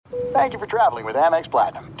Thank you for traveling with Amex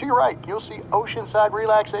Platinum. To your right, you'll see oceanside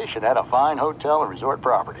relaxation at a fine hotel and resort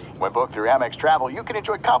property. When booked through Amex Travel, you can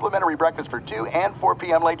enjoy complimentary breakfast for 2 and 4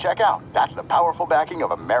 p.m. late checkout. That's the powerful backing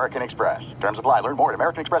of American Express. Terms apply. Learn more at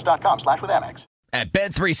americanexpress.com/withAmex. At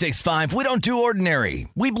Bet365, we don't do ordinary.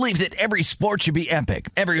 We believe that every sport should be epic.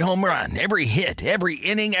 Every home run, every hit, every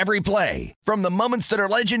inning, every play. From the moments that are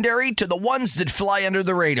legendary to the ones that fly under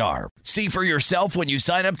the radar. See for yourself when you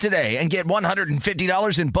sign up today and get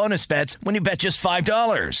 $150 in bonus bets when you bet just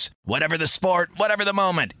 $5. Whatever the sport, whatever the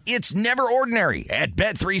moment, it's never ordinary at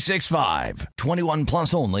Bet365. 21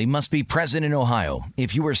 plus only. Must be present in Ohio.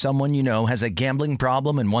 If you or someone you know has a gambling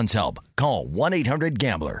problem and wants help, call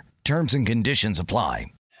 1-800-GAMBLER. Terms and conditions apply.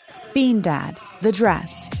 Bean Dad, The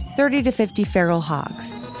Dress, 30 to 50 Feral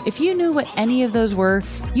Hogs. If you knew what any of those were,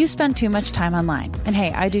 you spend too much time online. And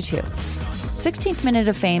hey, I do too. 16th Minute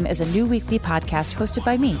of Fame is a new weekly podcast hosted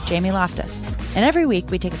by me, Jamie Loftus. And every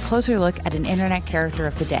week we take a closer look at an internet character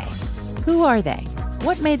of the day. Who are they?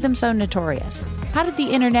 What made them so notorious? How did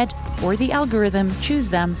the internet or the algorithm choose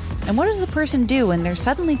them? And what does a person do when they're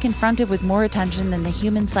suddenly confronted with more attention than the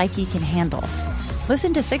human psyche can handle?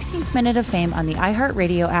 Listen to 16th Minute of Fame on the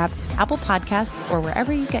iHeartRadio app, Apple Podcasts, or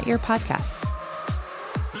wherever you get your podcasts.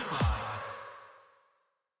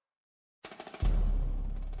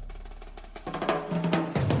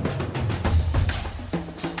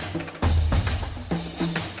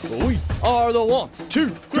 We are the 1, 2,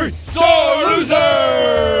 3 sore losers!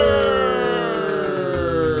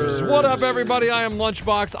 What up, everybody? I am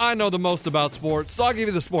Lunchbox. I know the most about sports, so I'll give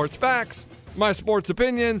you the sports facts, my sports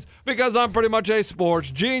opinions, because I'm pretty much a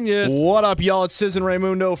sports genius. What up, y'all? It's Cizan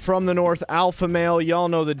Raymundo from the North, Alpha Male. Y'all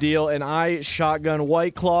know the deal. And I shotgun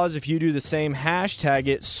White Claws. If you do the same, hashtag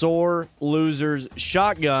it, sore losers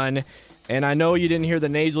shotgun. And I know you didn't hear the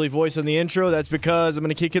nasally voice on the intro. That's because I'm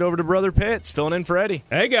going to kick it over to Brother Pitts, filling in for Eddie.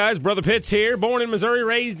 Hey, guys. Brother Pitts here. Born in Missouri,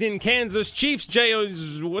 raised in Kansas. Chiefs,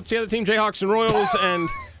 what's the other team? Jayhawks and Royals. And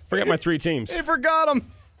forget my 3 teams. He forgot them.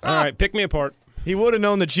 All right, pick me apart. He would have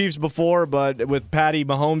known the Chiefs before, but with Patty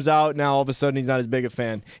Mahomes out, now all of a sudden he's not as big a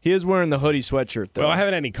fan. He is wearing the hoodie sweatshirt, though. Well, I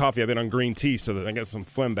haven't had any coffee. I've been on green tea, so that I got some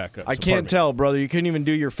phlegm back up. I can't tell, brother. You couldn't even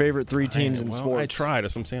do your favorite 3 teams in sports. I tried.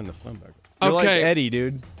 As I'm saying, the phlegm back up. You're like Eddie,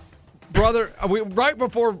 dude. Brother, right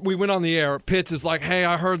before we went on the air, Pitts is like, hey,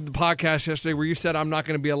 I heard the podcast yesterday where you said I'm not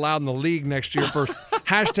going to be allowed in the league next year for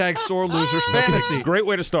hashtag sore losers fantasy. Great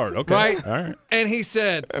way to start. Okay. Right? All right. And he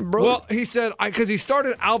said, because he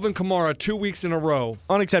started Alvin Kamara 2 weeks in a row.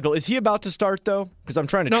 Unacceptable. Is he about to start, though? Because I'm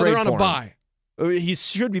trying to trade for him. No, they're on a bye. He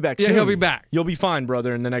should be back soon. Yeah, he'll be back. You'll be fine,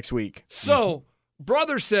 brother, in the next week. So,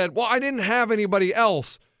 brother said, well, I didn't have anybody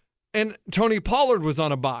else, and Tony Pollard was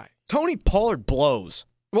on a bye. Tony Pollard blows.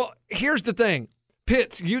 Well, here's the thing.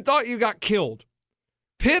 Pitts, you thought you got killed.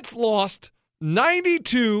 Pitts lost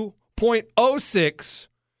 92.06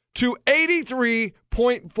 to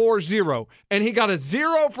 83.40, and he got a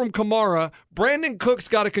 0 from Kamara. Brandon Cooks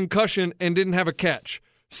got a concussion and didn't have a catch.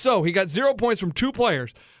 So he got 0 points from 2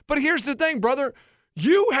 players. But here's the thing, brother.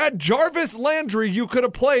 You had Jarvis Landry you could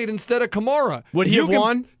have played instead of Kamara. Would he have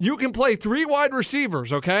won? You can play 3 wide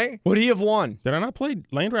receivers, okay? Would he have won? Did I not play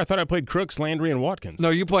Landry? I thought I played Crooks, Landry, and Watkins. No,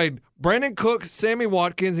 you played Brandon Cooks, Sammy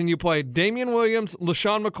Watkins, and you played Damian Williams,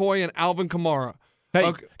 LaShawn McCoy, and Alvin Kamara. Hey,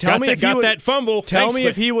 okay. Tell me if that fumble. Tell me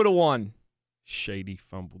if he would have won. Shady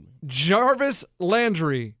fumble. Jarvis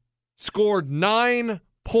Landry scored 9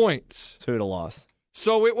 points. So he would have lost.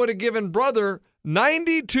 So it would have given brother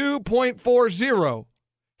 92.40.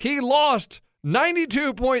 He lost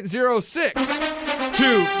 92.06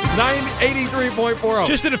 to 83.40.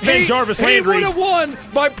 Just to defend Jarvis Landry. He would have won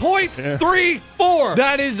by .34.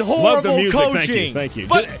 That is horrible Love the music. coaching. Thank you.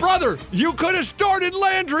 But, brother, you could have started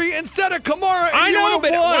Landry instead of Kamara, and I know, but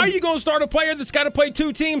won. why are you going to start a player that's got to play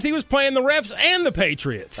 2 teams? He was playing the Refs and the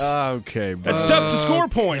Patriots. Okay, bud. That's tough to score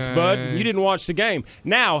points, bud. You didn't watch the game.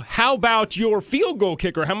 Now, how about your field goal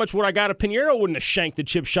kicker? How much would I got if Pinheiro wouldn't have shanked the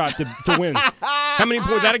chip shot to win? How many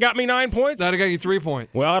points? That have got me 9 points? That would have got you 3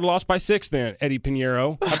 points. Well, I'd lost by 6 then, Eddie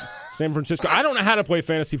Pinheiro. San Francisco. I don't know how to play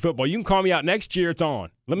fantasy football. You can call me out next year. It's on.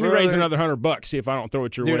 Let me raise another $100. See if I don't throw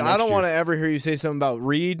it your way. Dude, I don't want to ever hear you say something about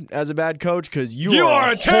Reed as a bad coach because you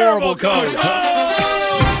are a terrible coach. All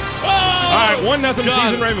right, 1-0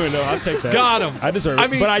 Cizan Raymundo. I'll take that. Got him. I deserve it. I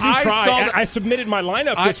mean, but I do I try. saw that- I submitted my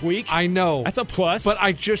lineup this week. I know. That's a plus. But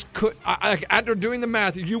I just could. After doing the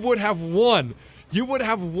math, you would have won. You would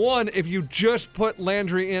have won if you just put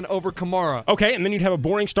Landry in over Kamara. Okay, and then you'd have a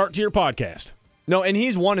boring start to your podcast. No, and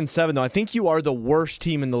he's 1-7 though. I think you are the worst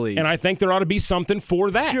team in the league. And I think there ought to be something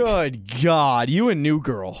for that. Good God, you and New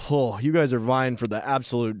Girl. Oh, you guys are vying for the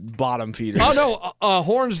absolute bottom feeders. Oh no,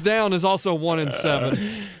 Horns Down is also 1-7.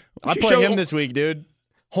 I should play show- him this week, dude.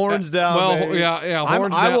 Horns down. well, baby. yeah,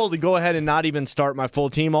 horns I down. will go ahead and not even start my full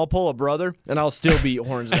team. I'll pull a brother, and I'll still beat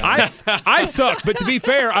Horns down. I suck, but to be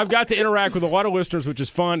fair, I've got to interact with a lot of listeners, which is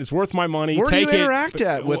fun. It's worth my money. Where do Take you it. interact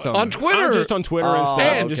at with them? On Twitter. I'm just on Twitter and stuff.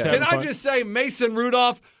 And I'm just can having I fun. just say, Mason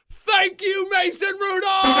Rudolph, thank you, Mason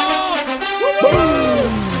Rudolph!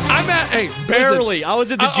 I'm at, Barely. I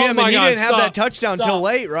was at the Oh, gym, my and he God, didn't have stop. that touchdown till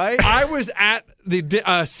late, right? I was at the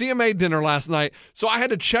CMA dinner last night, so I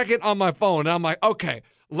had to check it on my phone, and I'm like, okay,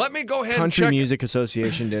 let me go ahead Country and check. Music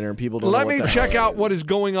Association dinner. People don't know Let what me the check hell out what is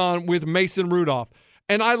going on with Mason Rudolph.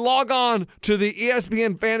 And I log on to the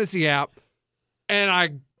ESPN Fantasy app,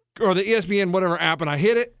 or the ESPN whatever app, and I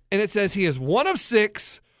hit it, and it says he is 1 of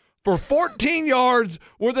 6 for 14 yards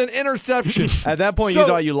with an interception. At that point, So- you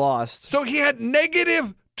thought you lost. So he had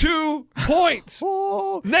 -2 points.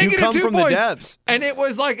 You Negative come 2 from points. the depths. And it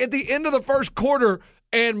was like at the end of the first quarter,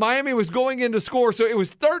 and Miami was going in to score, so it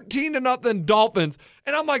was 13-0 Dolphins.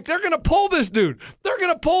 And I'm like, they're going to pull this dude. They're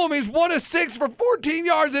going to pull him. He's 1 of 6 for 14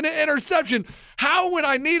 yards and an interception. How, when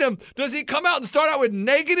I need him, does he come out and start out with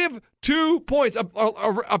 -2 points?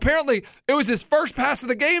 Apparently, it was his first pass of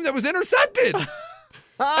the game that was intercepted. And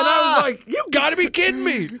I was like, you got to be kidding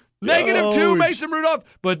me. -2, Mason Rudolph.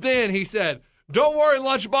 But then he said, don't worry,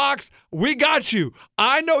 Lunchbox. We got you.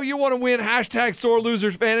 I know you want to win #Sore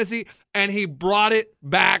Losers Fantasy, and he brought it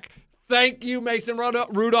back. Thank you, Mason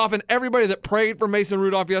Rudolph, and everybody that prayed for Mason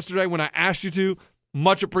Rudolph yesterday when I asked you to.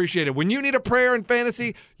 Much appreciated. When you need a prayer in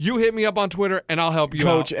fantasy, you hit me up on Twitter, and I'll help you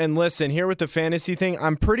Coach, out. and listen, here with the fantasy thing,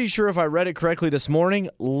 I'm pretty sure if I read it correctly this morning,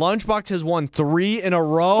 Lunchbox has won 3 in a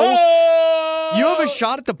row. You have a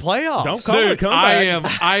shot at the playoffs. Don't call it a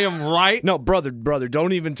comeback. I am right. No, brother,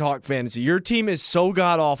 don't even talk fantasy. Your team is so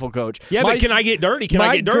god-awful, Coach. Yeah, but can I get dirty? Can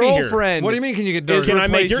I get dirty My here? girlfriend What do you mean, can you get is dirty? Can I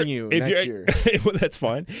make your, replacing you if next you're- year. well, that's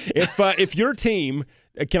fine. If your team,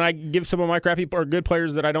 can I give some of my crappy or good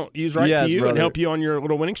players that I don't use right Yes, to you brother. and help you on your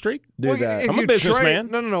little winning streak? Do that. if I'm a you businessman.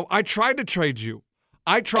 No. I tried to trade you.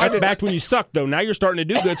 I tried That's to. back when you sucked, though. Now you're starting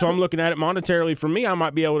to do good, so I'm looking at it monetarily. For me, I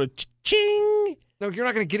might be able to ching. No, you're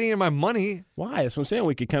not going to get any of my money. Why? That's what I'm saying.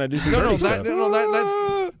 We could kind of do some No, dirty stuff.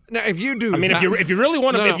 that's. Now, if you do, I mean, if you really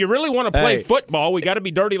want to, No. if you really want to play Hey. football, we got to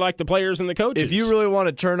be dirty like the players and the coaches. If you really want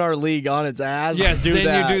to turn our league on its ass, yes, do then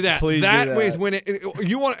that. you do that. Please that do that. was when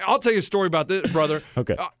you want. I'll tell you a story about this, brother.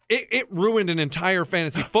 Okay. It ruined an entire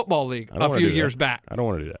fantasy football league I don't a wanna few do that. years back. I don't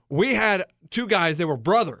want to do that. We had 2 guys. They were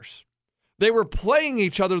brothers. They were playing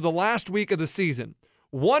each other the last week of the season.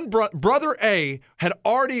 One brother A had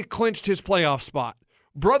already clinched his playoff spot.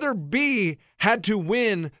 Brother B had to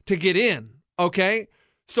win to get in, okay?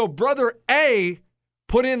 So brother A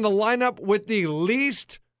put in the lineup with the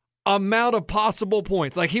least amount of possible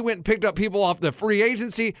points. Like he went and picked up people off the free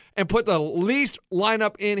agency and put the least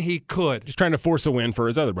lineup in he could Just trying to force a win for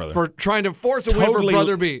his other brother. for trying to force a win for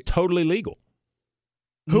brother B. Totally legal.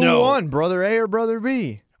 Who No. won, brother A or brother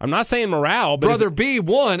B? I'm not saying morale, but Brother B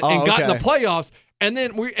won and got in the okay. playoffs. And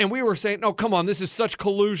then we were saying, no, come on, this is such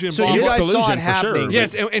collusion. So blah, you blah, guys collusion saw for it happening. sure.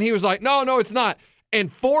 Yes, and he was like, no, it's not.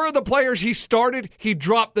 And 4 of the players he started, he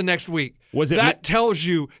dropped the next week. Was it that tells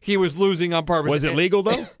you he was losing on purpose? Was it And- legal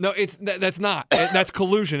though? No, that's not. That's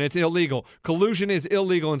collusion. It's illegal. Collusion is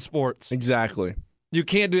illegal in sports. Exactly. You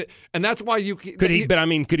can't do it, and that's why you Could he? But I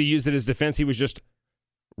mean, could he use it as defense? He was just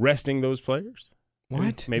resting those players.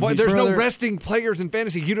 What? Maybe Well, he's- there's no Brother- resting players in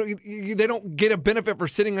fantasy. They don't get a benefit for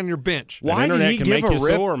sitting on your bench. Why did internet he can give make a you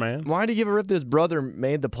rip? sore, man. Why did he give a rip that his brother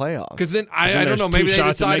made the playoffs? Because then I Then don't there's know. 2 Maybe they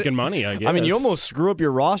shots at decided. making money. I guess. I mean, you almost screw up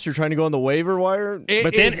your roster trying to go on the waiver wire. It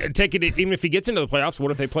But is- then take it. Even if he gets into the playoffs, what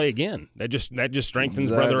if they play again? That just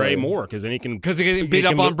strengthens brother A Exactly. more because then he can Because he can beat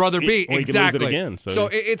up on brother B. He Exactly. can lose it again. So,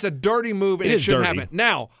 It's a dirty move, and It it is shouldn't dirty. happen.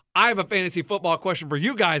 Now, I have a fantasy football question for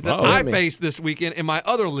you guys that Uh-oh. I Hit me. faced this weekend in my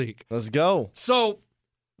other league. Let's go. So,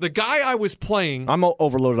 the guy I was playing, I'm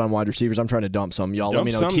overloaded on wide receivers. I'm trying to dump some. Y'all let dump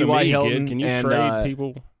me know. some to T.Y. me, Hilton kid. Can you and trade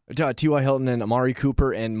people? T.Y. Hilton and Amari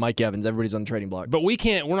Cooper and Mike Evans. Everybody's on the trading block. But we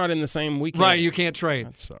can't. We're not in the same weekend. right? You can't trade.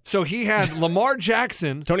 That sucks. So he had Lamar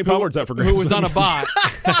Jackson, Tony Pollard's up for grabs. who was on a bye.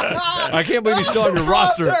 I can't believe he's still on your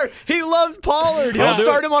roster. He loves Pollard. He'll I'll do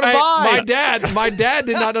start it. him on a Hey, bye. my dad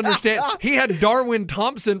did not understand. He had Darwin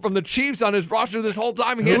Thompson from the Chiefs on his roster this whole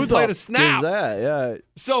time. He hadn't played a snap. Is that? Yeah.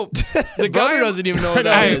 So the Brother guy doesn't even know what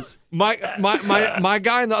that Hey, is. My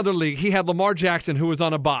guy in the other league, he had Lamar Jackson, who was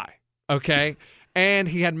on a bye. Okay. And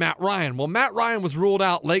he had Matt Ryan. Well, Matt Ryan was ruled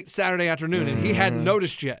out late Saturday afternoon, and he hadn't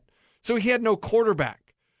noticed yet. So he had no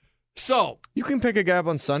quarterback. So You can pick a guy up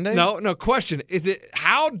on Sunday? no question. Is it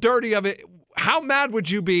how dirty of it? How mad would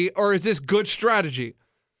you be, or is this good strategy?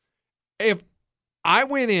 If I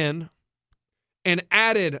went in and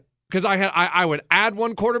added because I would add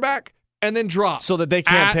one quarterback and then drop. So that they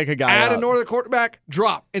can't pick a guy Add up. another quarterback,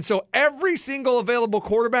 drop. And so every single available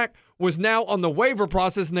quarterback was now on the waiver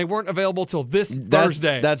process, and they weren't available till this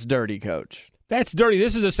Thursday. That's dirty, Coach. That's dirty.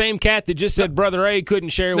 This is the same cat that just said Brother A couldn't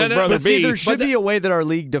share with Brother But B. see, there should be a way that our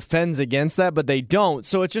league defends against that, but they don't.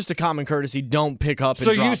 So it's just a common courtesy. Don't pick up and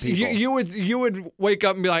drop people. you would wake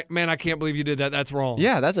up and be like, man, I can't believe you did that. That's wrong.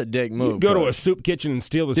 Yeah, that's a dick move. Go to a soup kitchen and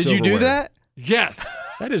steal the Did you do silverware. that? Yes.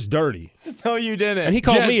 That is dirty. No, you didn't. And he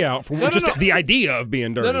called Yeah. me out for the idea of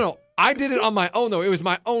being dirty. No. I did it on my own, though. It was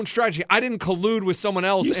my own strategy. I didn't collude with someone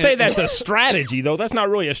else. You say that's a strategy, though. That's not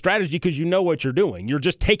really a strategy because you know what you're doing. You're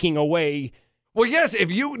just taking away. Well, yes, if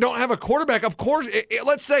you don't have a quarterback, of course,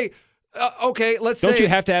 let's say, Don't you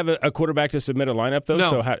have to have a quarterback to submit a lineup, though? No.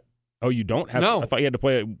 So you don't have. No. I thought you had to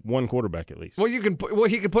play one quarterback at least. Well, he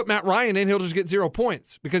can put Matt Ryan in. He'll just get 0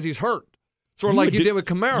 points because he's hurt. Sort of like would you did with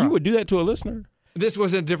Kamara. You would do that to a listener. This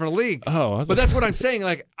was in a different league. Oh, but that's what I'm saying.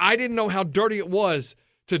 Like, I didn't know how dirty it was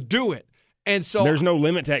to do it. And so there's no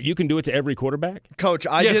limit to that. You can do it to every quarterback. Coach,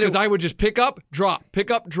 I yes, did because it. I would just pick up, drop,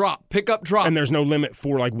 pick up, drop, pick up, drop. And there's no limit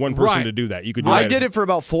for like one person Right. to do that. You could do I that. did it for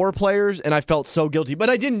about 4 players, and I felt so guilty. But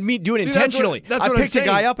I didn't do it See, intentionally. that's what I'm I picked a guy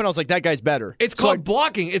saying. up, and I was like, that guy's better. It's called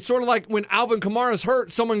blocking. It's sort of like when Alvin Kamara's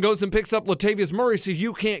hurt, someone goes and picks up Latavius Murray so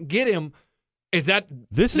you can't get him.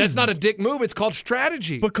 That's not a dick move. It's called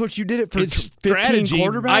strategy. But, Coach, you did it for It's 15 strategy.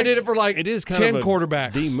 quarterbacks? I did it for like It is kind 10 of a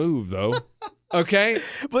quarterbacks. D move though. Okay?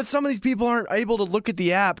 But some of these people aren't able to look at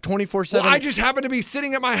the app 24/7. Well, I just happened to be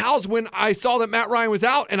sitting at my house when I saw that Matt Ryan was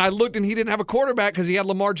out, and I looked and he didn't have a quarterback because he had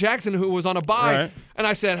Lamar Jackson who was on a bye. Right. And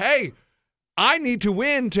I said, hey, I need to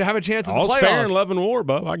win to have a chance at the All's playoffs. fair in love and war,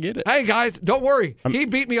 Bub. I get it. Hey, guys, don't worry. He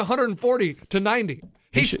beat me 140-90.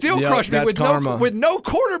 He still Yeah, crushed me that's karma. with no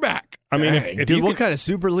quarterback. I mean, Dang, if dude, you what could, kind of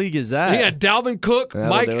super league is that? He had Dalvin Cook, That'll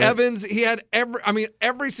Mike do it. Evans. He had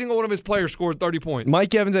every single one of his players scored 30 points.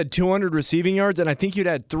 Mike Evans had 200 receiving yards, and I think you'd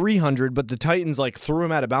had 300, but the Titans threw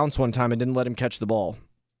him out of bounds one time and didn't let him catch the ball.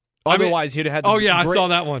 Otherwise, he'd have had. I saw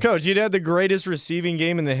that one. Coach, you'd had the greatest receiving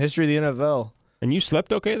game in the history of the NFL. and you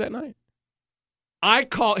slept okay that night.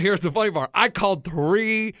 Here's the funny part. I called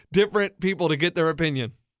 3 different people to get their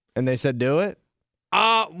opinion. And they said, do it?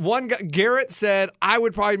 One guy, Garrett said I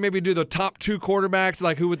would probably maybe do the top 2 quarterbacks,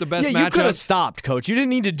 like who with the best Yeah, you could have matchups. stopped, Coach. You didn't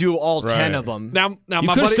need to do all 10 Right. of them. Now You my could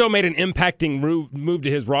have buddy, still made an impacting move to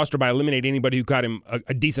his roster by eliminating anybody who got him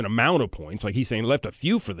a decent amount of points. Like he's saying, left a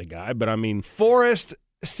few for the guy, but I mean, Forrest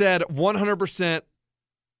said 100%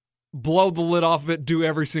 blow the lid off of it, do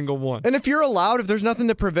every single one. And if you're allowed, if there's nothing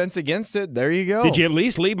that prevents against it, there you go. did you at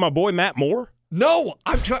least leave my boy Matt Moore? No,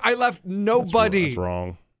 I left nobody. That's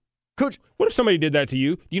wrong. Coach, What if somebody did that to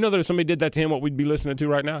you? Do you know that if somebody did that to him, what we'd be listening to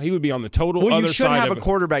right now? He would be on the total well, other you should side have of a it.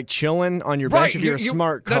 quarterback chilling on your bench if you're a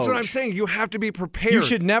smart coach. That's what I'm saying. You have to be prepared. You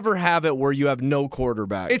should never have it where you have no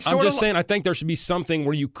quarterback. It's I'm sort just of saying, I think there should be something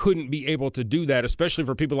where you couldn't be able to do that, especially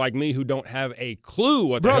for people like me who don't have a clue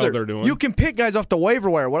what the hell they're doing. You can pick guys off the waiver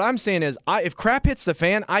wire. What I'm saying is, if crap hits the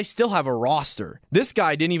fan, I still have a roster. This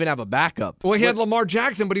guy didn't even have a backup. Well, he had Lamar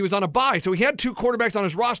Jackson, but he was on a bye, so he had 2 quarterbacks on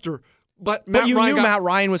his roster. But But you Ryan knew Matt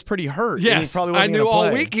Ryan was pretty hurt. and he Yes, probably I wasn't knew gonna all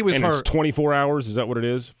play. week he was and hurt. it's 24 hours. Is that what it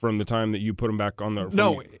is from the time that you put him back on the?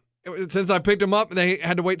 No, since I picked him up, they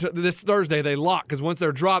had to wait till this Thursday. They lock because once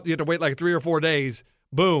they're dropped, you have to wait like 3 or 4 days.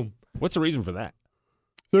 Boom. What's the reason for that?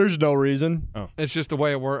 There's no reason. It's just the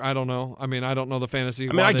way it works. I don't know. I mean, I don't know the fantasy.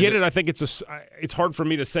 I mean, I get it. I think it's hard for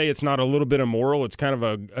me to say it's not a little bit immoral. It's kind of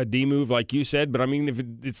a D move, like you said. But I mean, if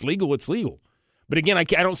it's legal, it's legal. But again, I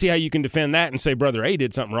don't see how you can defend that and say Brother A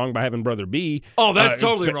did something wrong by having Brother B. Oh, that's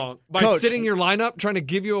totally wrong. By Coach, sitting your lineup, trying to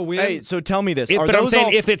give you a win. Hey, so tell me this. But I'm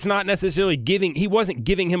saying if it's not necessarily he wasn't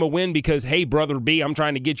giving him a win because, hey, Brother B, I'm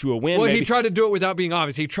trying to get you a win. Well, maybe. he tried to do it without being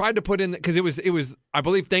obvious. He tried to put in because it was I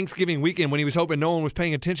believe Thanksgiving weekend when he was hoping no one was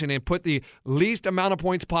paying attention and put the least amount of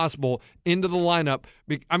points possible into the lineup.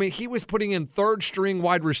 I mean, he was putting in 3rd string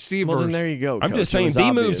wide receivers. Well, then there you go. I'm Coach. just It saying was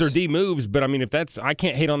D moves obvious. are D moves, but I mean, I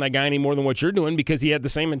can't hate on that guy any more than what you're doing because he had the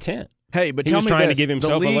same intent. Hey, but He tell was me trying to this. give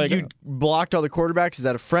himself the a league leg you up. blocked all the quarterbacks. Is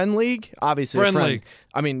that a friend league? Obviously, Friend a friend. league.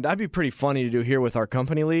 I mean, that'd be pretty funny to do here with our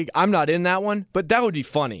company league. I'm not in that one, but that would be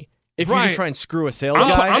funny if you Right. just try and screw a sales I'm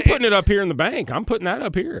guy. putting it up here in the bank. I'm putting that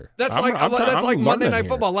up here. That's I'm like Monday Monday Night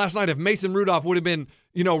Football last night. If Mason Rudolph would have been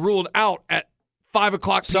ruled out at 5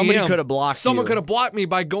 o'clock p.m. Somebody could have blocked Someone you. could have blocked me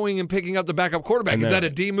by going and picking up the backup quarterback. Is that a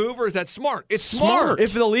D move or is that smart? It's smart.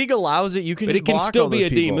 If the league allows it, you can But just it can block still all be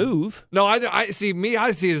those a D people. move. No, I see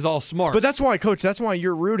it as all smart. But that's why, Coach, that's why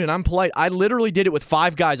you're rude and I'm polite. I literally did it with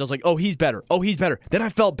 5 guys. I was like, oh, he's better. Oh, he's better. Then I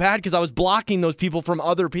felt bad because I was blocking those people from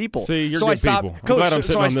other people. See, you're so good I stopped, people. I'm Coach, glad I'm so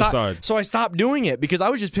sitting I on this stopped, side. So I stopped doing it because I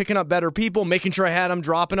was just picking up better people, making sure I had them,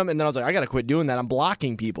 dropping them, and then I was like, I got to quit doing that. I'm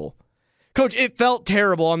blocking people. Coach, it felt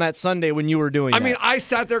terrible on that Sunday when you were doing that. I mean, I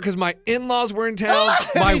sat there because my in-laws were in town,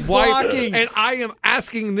 my He's wife, blocking. and I am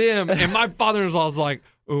asking them, and my father-in-law was like,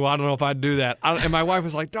 ooh, I don't know if I'd do that. And my wife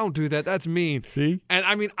was like, don't do that. That's mean. See? And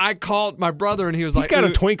I mean, I called my brother, and he was He's like, got a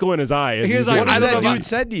ooh. twinkle in his eye. as He was he's like, doing what has I don't that know dude about-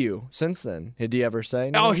 said to you since then? Did he ever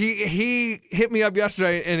say? Oh, anything? he hit me up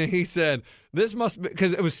yesterday, and he said, this must be,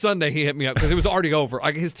 because it was Sunday he hit me up, because it was already over.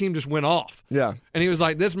 Like, his team just went off. Yeah. And he was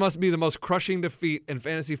like, this must be the most crushing defeat in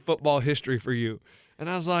fantasy football history for you. And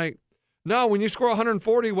I was like, no, when you score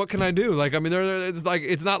 140, what can I do? Like, I mean,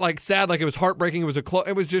 it's not like sad, like it was heartbreaking. It was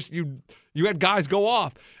it was just you had guys go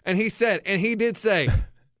off. And he did say,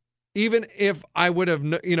 even if I would have,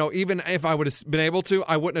 even if I would have been able to,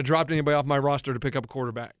 I wouldn't have dropped anybody off my roster to pick up a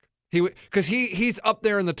quarterback. Because he's up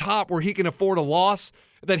there in the top where he can afford a loss,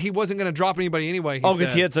 that he wasn't going to drop anybody anyway.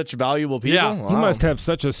 Because he had such valuable people? Yeah. Wow. He must have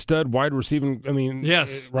such a stud wide receiving. I mean,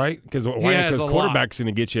 Yes. right? Because has a lot. quarterback's going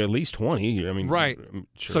to get you at least 20. I mean, Right.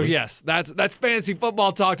 Sure. So, yes, that's fantasy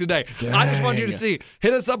football talk today. I just wanted you to see.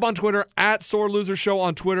 Hit us up on Twitter, at Sore Loser Show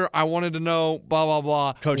on Twitter. I wanted to know, blah, blah,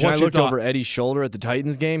 blah. Coach, what I you looked thought. over Eddie's shoulder at the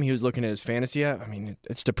Titans game. He was looking at his fantasy app. I mean,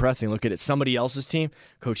 it's depressing. Look at it. Somebody else's team.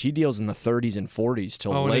 Coach, he deals in the 30s and 40s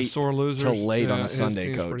till Oh, and late. his sore losers? Till late Yeah, on a his Sunday,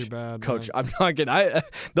 team's Coach. pretty bad, Coach, man. I'm not kidding.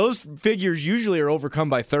 Those figures usually are overcome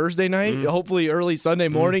by Thursday night. Hopefully early Sunday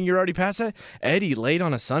morning, you're already past that. Eddie, late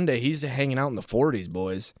on a Sunday, he's hanging out in the 40s,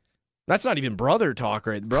 boys. That's not even brother talk,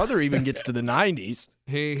 right? Brother even gets to the 90s.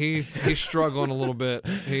 He's struggling a little bit.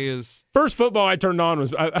 He is. First football I turned on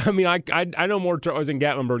was I know more. I was in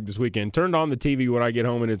Gatlinburg this weekend. Turned on the TV when I get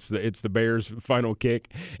home and it's the Bears' final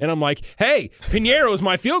kick, and I'm like, hey, Pinheiro's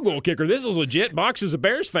my field goal kicker. This is legit. Box is a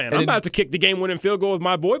Bears fan. I'm about to kick the game-winning field goal with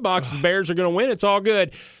my boy. Box. The Bears are going to win. It's all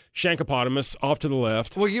good. Shankopotamus off to the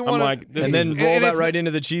left. Well, you I'm want like, this And then is- roll and that it's- right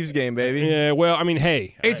into the Chiefs game, baby. yeah. Well, I mean,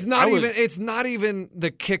 hey, It's I not was- even. It's not even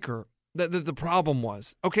the kicker. The problem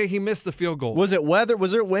was, okay, he missed the field goal. Was it weather?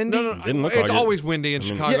 Was it windy? No. Didn't look It's like it. always windy in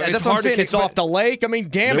Chicago. Yeah, It's that's what I'm hard to saying. kick, It's but off the lake. I mean,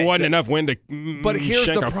 damn There it. wasn't enough wind to But here's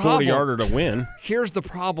shank the a problem. 40-yarder to win. Here's the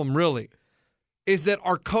problem, really, is that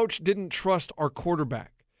our coach didn't trust our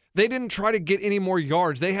quarterback. They didn't try to get any more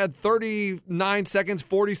yards. They had 39 seconds,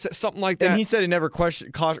 40, something like that. And he said he never crossed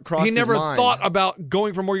He never his mind. thought about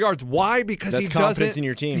going for more yards. Why? Because That's he confidence doesn't. in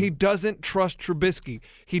your team. He doesn't trust Trubisky.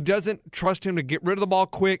 He doesn't trust him to get rid of the ball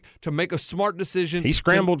quick, to make a smart decision. He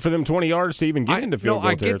scrambled for them 20 yards to even get into field goal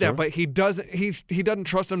I get that, territory. but he doesn't. He doesn't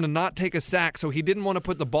trust him to not take a sack, so he didn't want to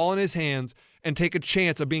put the ball in his hands and take a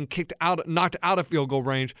chance of being knocked out of field goal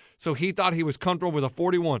range. So he thought he was comfortable with a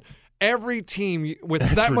 41. Every team with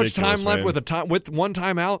that much time ridiculous, left, man. with one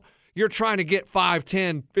timeout, you're trying to get 5,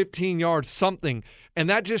 10, 15 yards, something. And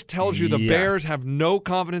that just tells you the Yeah. Bears have no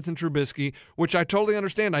confidence in Trubisky, which I totally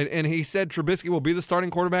understand. And he said Trubisky will be the starting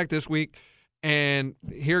quarterback this week. And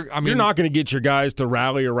here, I mean, You're not going to get your guys to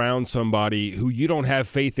rally around somebody who you don't have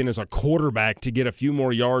faith in as a quarterback to get a few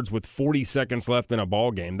more yards with 40 seconds left in a ball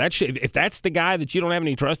game. If that's the guy that you don't have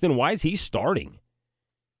any trust in, why is he starting?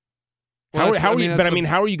 Well, how are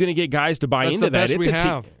you going to get guys to buy that's into the that? best we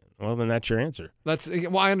have. Well, then that's your answer.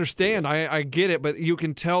 I understand. I get it, but you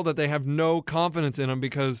can tell that they have no confidence in him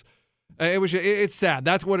because it's sad.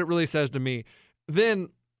 That's what it really says to me. Then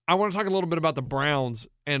I want to talk a little bit about the Browns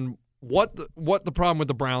and what the problem with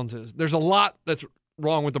the Browns is. There's a lot that's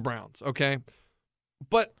wrong with the Browns, okay?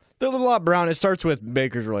 But There's a lot, Brown. It starts with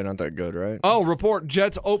Baker's really not that good, right? report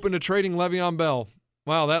Jets open to trading Le'Veon Bell.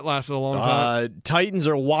 Wow, that lasted a long time. Titans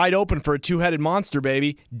are wide open for a two-headed monster,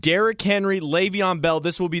 baby. Derrick Henry, Le'Veon Bell.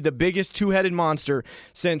 This will be the biggest two-headed monster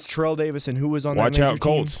since Terrell Davis and who was on Watch that major out,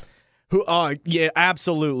 Colts. team? Yeah,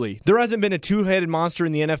 absolutely. There hasn't been a two-headed monster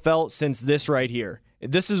in the NFL since this right here.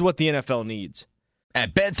 This is what the NFL needs.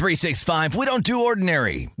 At Bet365, we don't do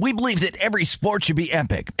ordinary. We believe that every sport should be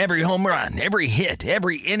epic. Every home run, every hit,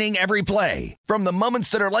 every inning, every play. From the moments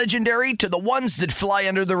that are legendary to the ones that fly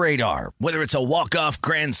under the radar. Whether it's a walk-off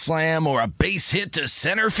grand slam or a base hit to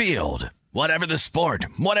center field. Whatever the sport,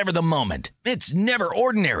 whatever the moment. It's never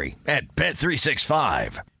ordinary at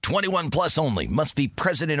Bet365. 21 plus only. Must be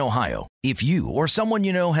present in Ohio. If you or someone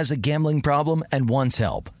you know has a gambling problem and wants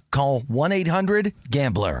help, call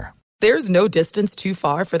 1-800-GAMBLER. There's no distance too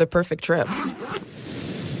far for the perfect trip.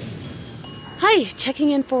 Hi, checking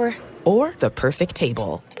in for... or the perfect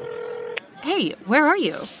table. Hey, where are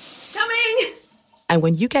you? Coming! And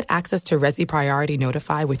when you get access to Resi Priority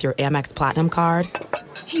Notify with your Amex Platinum card...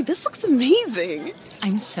 Hey, this looks amazing!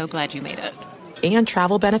 I'm so glad you made it. And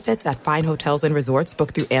travel benefits at fine hotels and resorts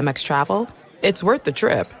booked through Amex Travel, it's worth the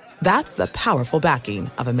trip. That's the powerful backing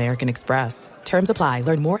of American Express. Terms apply.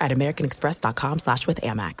 Learn more at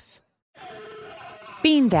americanexpress.com/withAmex.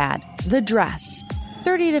 Bean Dad, The Dress,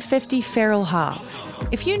 30 to 50 Feral Hogs.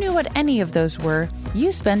 If you knew what any of those were,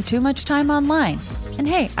 you spend too much time online. And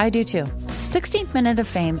hey, I do too. 16th Minute of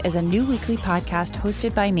Fame is a new weekly podcast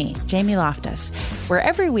hosted by me, Jamie Loftus, where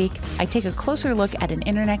every week I take a closer look at an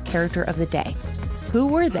internet character of the day. Who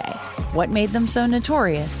were they? What made them so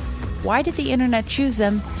notorious? Why did the internet choose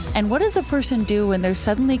them? And what does a person do when they're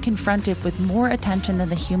suddenly confronted with more attention than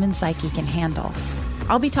the human psyche can handle?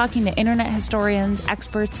 I'll be talking to internet historians,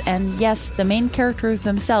 experts, and yes, the main characters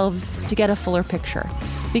themselves to get a fuller picture.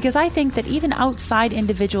 Because I think that even outside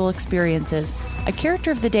individual experiences, a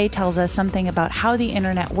character of the day tells us something about how the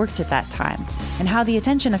internet worked at that time and how the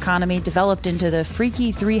attention economy developed into the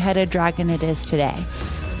freaky three-headed dragon it is today.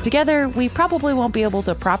 Together, we probably won't be able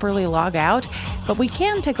to properly log out, but we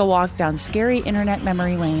can take a walk down scary internet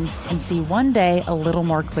memory lane and see one day a little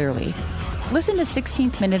more clearly. Listen to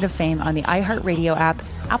 16th Minute of Fame on the iHeartRadio app,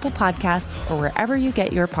 Apple Podcasts, or wherever you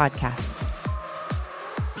get your podcasts.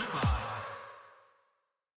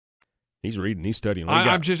 He's reading. He's studying.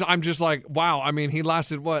 I'm just like, wow. I mean, he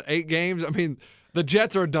lasted, 8 games? I mean, the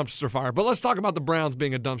Jets are a dumpster fire. But let's talk about the Browns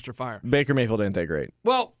being a dumpster fire. Baker Mayfield ain't that great.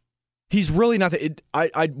 Well, he's really not that.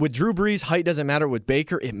 With Drew Brees, height doesn't matter. With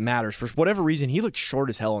Baker, it matters. For whatever reason, he looks short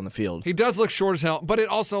as hell on the field. He does look short as hell, but it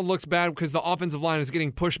also looks bad because the offensive line is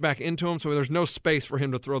getting pushed back into him, so there's no space for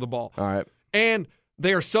him to throw the ball. All right. And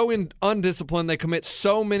they are so undisciplined. They commit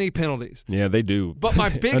so many penalties. Yeah, they do. But my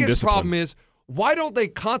biggest problem is, why don't they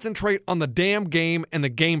concentrate on the damn game and the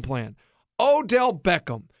game plan? Odell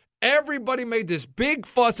Beckham. Everybody made this big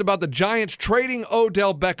fuss about the Giants trading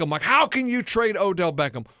Odell Beckham. Like, how can you trade Odell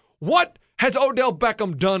Beckham? What has Odell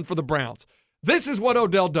Beckham done for the Browns? This is what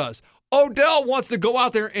Odell does. Odell wants to go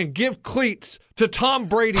out there and give cleats to Tom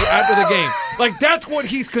Brady after the game. Like, that's what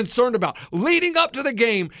he's concerned about. Leading up to the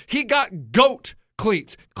game, he got goat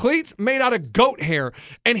cleats. Cleats made out of goat hair,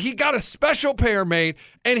 and he got a special pair made,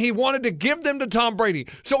 and he wanted to give them to Tom Brady.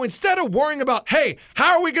 So instead of worrying about, hey,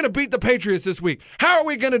 how are we going to beat the Patriots this week? How are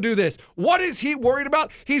we going to do this? What is he worried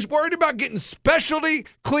about? He's worried about getting specialty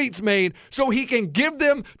cleats made so he can give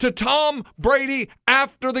them to Tom Brady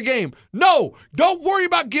after the game. No, don't worry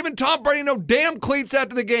about giving Tom Brady no damn cleats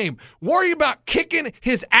after the game. Worry about kicking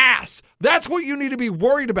his ass. That's what you need to be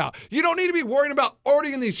worried about. You don't need to be worried about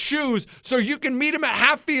ordering these shoes so you can meet him at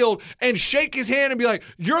half field and shake his hand and be like,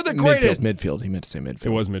 you're the greatest. Midfield. He meant to say midfield. It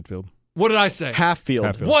was midfield. What did I say? Half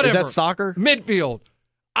field. Whatever. Is that soccer? Midfield.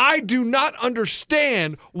 I do not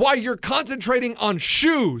understand why you're concentrating on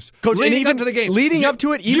shoes Coach, leading up to the game. Leading up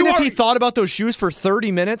to it, even if he thought about those shoes for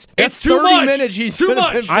 30 minutes, that's it's too 30 much. minutes he's too been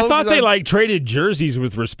much. I thought they traded jerseys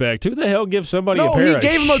with respect. Who the hell gives somebody a pair he of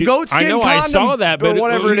gave him a goatskin I know, condom, I saw that, but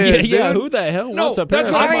whatever it is. Yeah, dude. who the hell No, wants a pair that's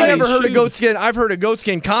of what I'm I saying. ain't never heard of shoes? goatskin. I've heard of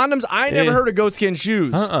goatskin condoms. I ain't never heard of goatskin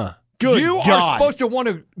shoes. Good You God. are supposed to want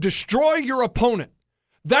to destroy your opponent.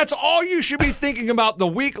 That's all you should be thinking about the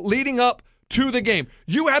week leading up to the game.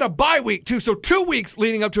 You had a bye week too, so 2 weeks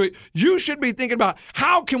leading up to it, you should be thinking about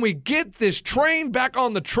how can we get this train back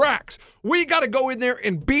on the tracks? We got to go in there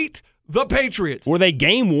and beat the Patriots. Were they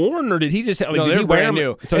game worn, or did he just? No, did they're he wear brand them?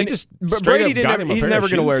 new. So he And just Brady got him a he's pair never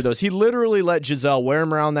of going to wear shoes? those. He literally let Giselle wear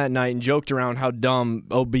them around that night and joked around how dumb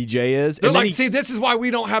OBJ is. They're And then like, see, this is why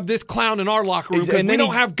we don't have this clown in our locker room, because And we then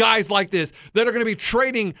don't have guys like this that are going to be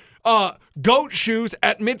trading goat shoes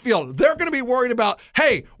at midfield. They're going to be worried about,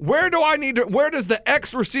 hey, where does the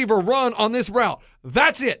X receiver run on this route?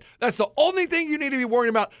 That's it. That's the only thing you need to be worried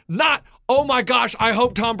about, not, oh my gosh, I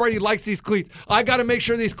hope Tom Brady likes these cleats. I got to make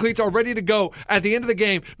sure these cleats are ready to go at the end of the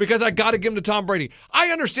game because I got to give them to Tom Brady. I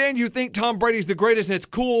understand you think Tom Brady's the greatest and it's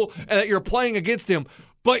cool and that you're playing against him,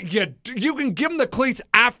 but you can give him the cleats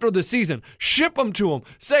after the season. Ship them to him.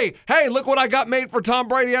 Say, hey, look what I got made for Tom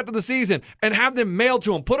Brady after the season, and have them mailed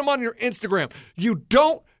to him. Put them on your Instagram. You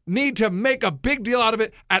don't need to make a big deal out of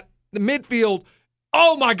it at the midfield.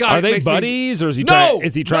 Oh my God! Are they buddies, or is he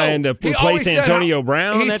trying to replace Antonio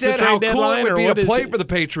Brown? He at said the how trade cool deadline, it would be or to what play is it? for the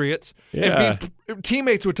Patriots Yeah. and be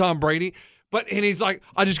teammates with Tom Brady. And he's like,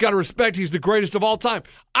 I just got to respect. He's the greatest of all time.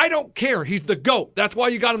 I don't care. He's the GOAT. That's why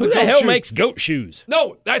you got him Who the the GOAT hell shoes. makes goat shoes?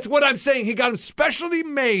 No, that's what I'm saying. He got him specially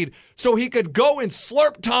made so he could go and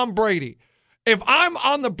slurp Tom Brady. If I'm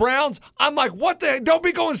on the Browns, I'm like, what the heck? Don't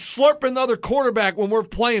be going slurping the other quarterback when we're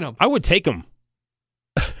playing him. I would take them.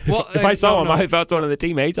 Well, if I saw him, no. if I was one of the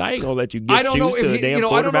teammates, I ain't gonna let you I give don't know shoes if to a he, damn I don't know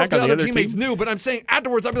if quarterback the on the other other teammates team. knew, but I'm saying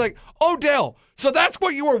afterwards, I'd be like, Odell, so that's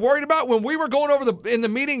what you were worried about when we were going over in the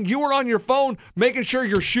meeting. You were on your phone making sure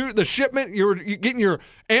the shipment, you're getting your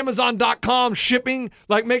Amazon.com shipping,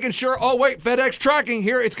 like making sure, oh, wait, FedEx tracking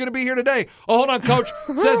here. It's going to be here today. Oh, hold on, coach.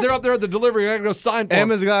 Says they're up there at the delivery. I got to go sign for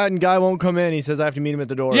Amazon guy won't come in. He says I have to meet him at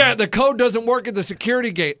the door. Yeah, the code doesn't work at the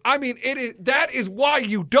security gate. I mean, that is why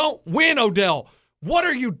you don't win, Odell. What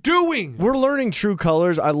are you doing? We're learning true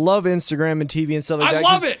colors. I love Instagram and TV and stuff like that. I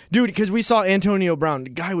love it. Dude, because we saw Antonio Brown.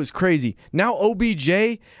 The guy was crazy. Now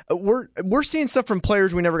OBJ, we're seeing stuff from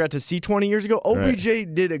players we never got to see 20 years ago.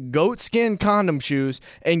 OBJ did a goat skin condom shoes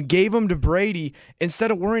and gave them to Brady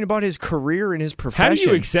instead of worrying about his career and his profession. How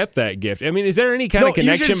do you accept that gift? I mean, is there any kind of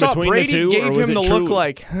connection between Brady the two? Gave or was him it the true? look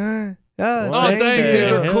like, huh? Oh, thanks.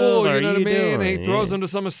 These are cool. Hell You know are what I you mean? doing? He throws them to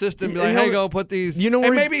some assistant and be like, He'll- hey, go put these. You know where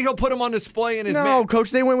and he- maybe he'll put them on display in his No,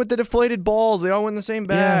 coach, they went with the deflated balls. They all went in the same Yeah,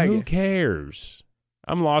 bag. who cares?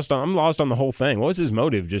 I'm lost on the whole thing. What was his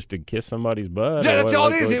motive? Just to kiss somebody's butt? Yeah, that's all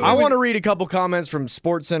it is. I want to read a couple comments from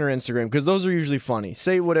SportsCenter Instagram because those are usually funny.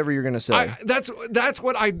 Say whatever you're going to say. That's what's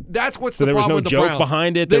So the there was problem no with the joke Browns.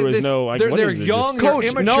 behind it? There was no, like, what they're is it? young, Just- they're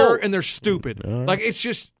Coach, immature, no. and they're stupid. All right. Like it's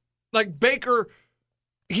just like Baker.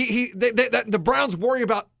 The Browns worry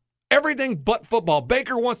about everything but football.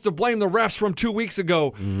 Baker wants to blame the refs from 2 weeks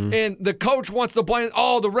ago, and the coach wants to blame.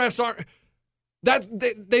 Oh, the refs aren't.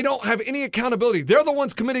 They don't have any accountability. They're the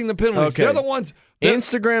ones committing the penalties. Okay. They're the ones.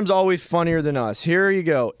 Instagram's always funnier than us. Here you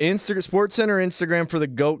go. SportsCenter Instagram for the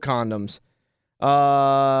GOAT condoms.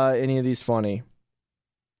 Any of these funny?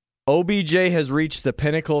 OBJ has reached the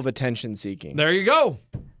pinnacle of attention seeking. There you go.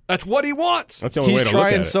 That's what he wants. That's the only way He's to look at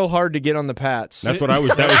trying it. so hard to get on the Pats. That's what I was.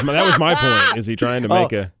 That was my point. Is he trying to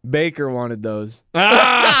make a? Baker wanted those.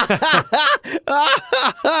 Ah!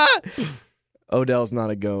 Odell's not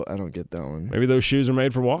a GOAT. I don't get that one. Maybe those shoes are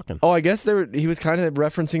made for walking. Oh, I guess he was kind of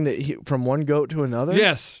referencing that from one GOAT to another?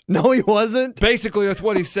 Yes. No, he wasn't. Basically, that's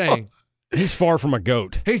what he's saying. He's far from a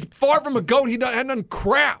goat. He's far from a goat. He hadn't done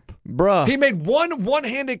crap. Bruh. He made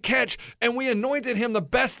one-handed catch, and we anointed him the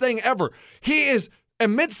best thing ever. He is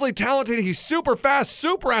immensely talented. He's super fast,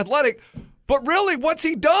 super athletic. But really, what's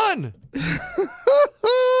he done?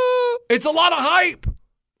 It's a lot of hype.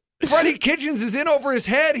 Freddie Kitchens is in over his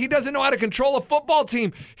head. He doesn't know how to control a football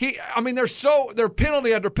team. They're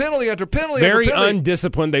penalty after penalty after penalty. Very after penalty.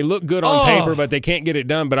 undisciplined. They look good on paper, but they can't get it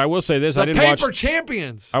done. But I will say this: The I didn't paper watch.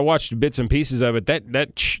 champions. I watched bits and pieces of it.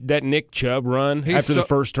 That Nick Chubb run after the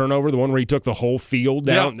first turnover, the one where he took the whole field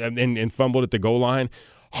down and fumbled at the goal line,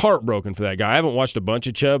 heartbroken for that guy. I haven't watched a bunch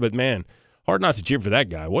of Chubb, but man, hard not to cheer for that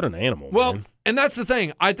guy. What an animal! Well, man. and that's the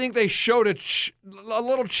thing. I think they showed a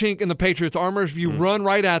little chink in the Patriots' armor. If you run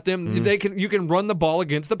right at them, you can run the ball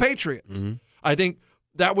against the Patriots. I think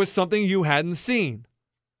that was something you hadn't seen.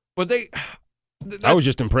 But I was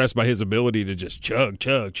just impressed by his ability to just chug.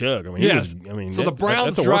 I mean, yes. So the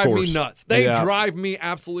Browns that's a drive me workhorse. nuts. They drive me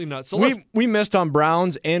absolutely nuts. So we missed on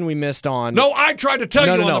Browns and we missed on. No, I tried to tell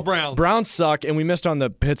you on no. the Browns. Browns suck, and we missed on the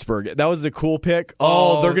Pittsburgh. That was the cool pick.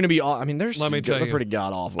 Oh, they're going to be. I mean, they're pretty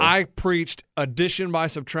god awful. I preached addition by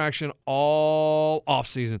subtraction all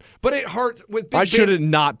offseason, but it hurts with. I should have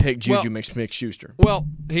not picked Juju McSchuster. Well,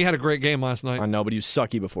 he had a great game last night. I know, but he was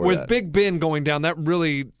sucky before with that. Big Ben going down, that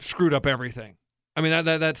really screwed up everything. I mean,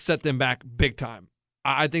 that set them back big time.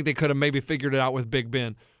 I think they could have maybe figured it out with Big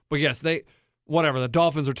Ben. But yes, the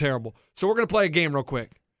Dolphins are terrible. So we're going to play a game real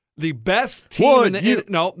quick. The best team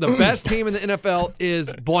the best team in the NFL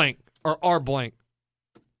is blank or are blank.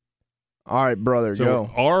 All right, brother, So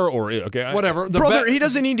go. R or okay, Whatever. Brother, he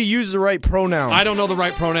doesn't need to use the right pronoun. I don't know the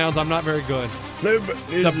right pronouns. I'm not very good.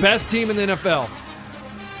 The best team in the NFL.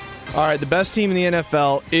 All right, the best team in the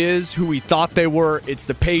NFL is who we thought they were. It's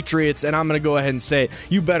the Patriots, and I'm going to go ahead and say it.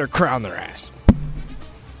 You better crown their ass.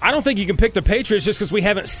 I don't think you can pick the Patriots just because we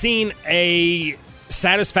haven't seen a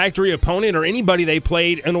satisfactory opponent or anybody they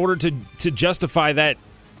played in order to justify that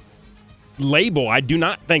label. I do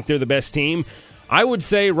not think they're the best team. I would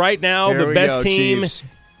say right now the best team. Chiefs.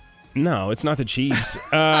 No, it's not the Chiefs.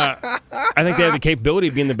 I think they have the capability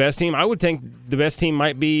of being the best team. I would think the best team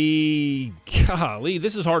might be. Golly,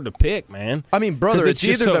 this is hard to pick, man. I mean, brother, it's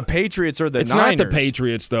either the Patriots or the Niners. It's not the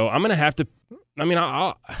Patriots, though. I'm going to have to. I mean,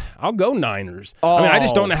 I'll go Niners. Oh. I mean, I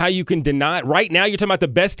just don't know how you can deny. Right now, you're talking about the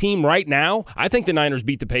best team right now. I think the Niners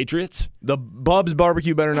beat the Patriots. The Bubs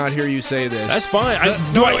Barbecue better not hear you say this. That's fine.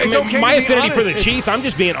 It's okay my to be affinity for the honest. Chiefs. I'm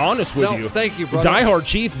just being honest with you. Thank you, brother. Diehard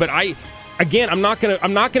Chief, but I'm not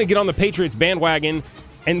gonna get on the Patriots bandwagon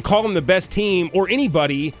and call them the best team or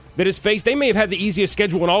anybody that has faced. They may have had the easiest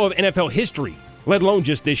schedule in all of NFL history. let alone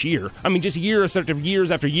just this year. I mean, just years after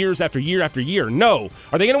years after years after year after year. No.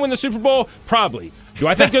 Are they going to win the Super Bowl? Probably. Do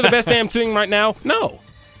I think they're the best damn team right now? No.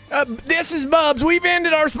 This is Bubs. We've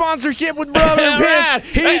ended our sponsorship with Brother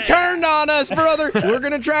Pitts. He turned on us, brother. We're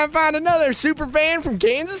going to try and find another super fan from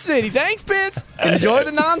Kansas City. Thanks, Pitts. Enjoy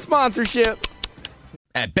the non-sponsorship.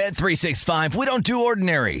 At Bet365, we don't do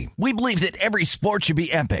ordinary. We believe that every sport should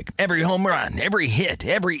be epic. Every home run, every hit,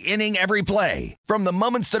 every inning, every play. From the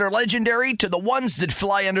moments that are legendary to the ones that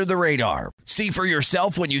fly under the radar. See for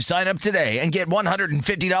yourself when you sign up today and get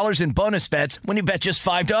 $150 in bonus bets when you bet just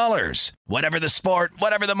 $5. Whatever the sport,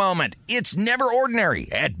 whatever the moment, it's never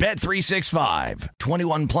ordinary at Bet365.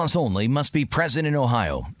 21 plus only. Must be present in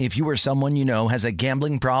Ohio. If you or someone you know has a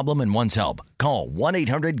gambling problem and wants help, call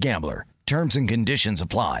 1-800-GAMBLER. Terms and conditions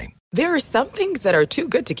apply. There are some things that are too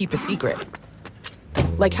good to keep a secret.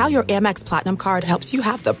 Like how your Amex Platinum card helps you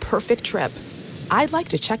have the perfect trip. I'd like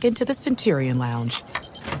to check into the Centurion Lounge.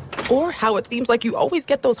 Or how it seems like you always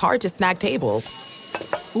get those hard-to-snag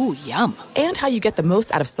tables. Ooh, yum. And how you get the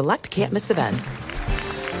most out of select can't-miss events.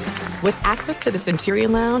 With access to the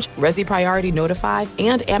Centurion Lounge, Resi Priority Notified,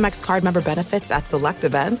 and Amex card member benefits at select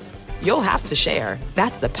events, you'll have to share.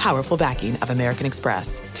 That's the powerful backing of American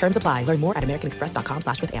Express. Terms apply. Learn more at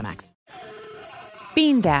americanexpress.com/withAmex.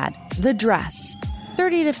 Bean Dad, The Dress,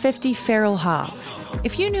 30 to 50 Feral Hogs.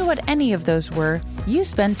 If you knew what any of those were, you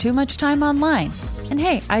spend too much time online. And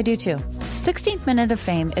hey, I do too. 16th Minute of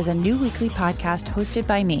Fame is a new weekly podcast hosted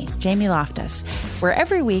by me, Jamie Loftus, where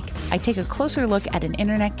every week I take a closer look at an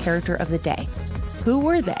internet character of the day. Who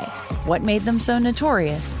were they? What made them so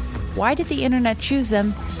notorious? Why did the internet choose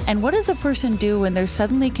them? And what does a person do when they're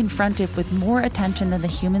suddenly confronted with more attention than the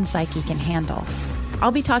human psyche can handle?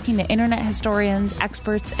 I'll be talking to internet historians,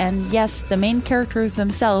 experts, and yes, the main characters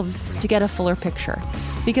themselves to get a fuller picture.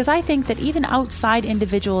 Because I think that even outside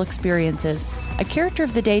individual experiences, a character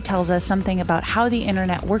of the day tells us something about how the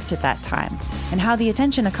internet worked at that time and how the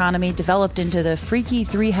attention economy developed into the freaky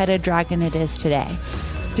three-headed dragon it is today.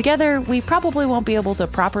 Together, we probably won't be able to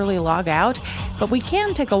properly log out, but we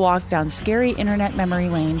can take a walk down scary internet memory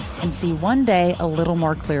lane and see one day a little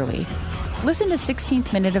more clearly. Listen to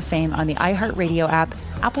 16th Minute of Fame on the iHeartRadio app,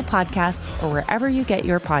 Apple Podcasts, or wherever you get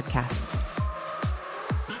your podcasts.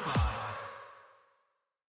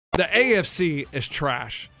 The AFC is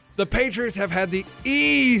trash. The Patriots have had the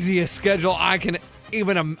easiest schedule I can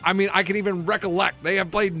even recollect. They have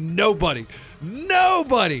played nobody.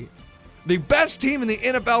 Nobody. The best team in the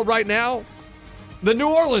NFL right now, the New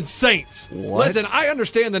Orleans Saints. What? Listen, I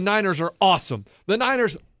understand the Niners are awesome. The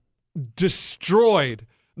Niners destroyed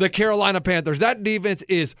the Carolina Panthers. That defense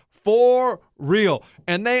is for real,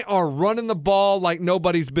 and they are running the ball like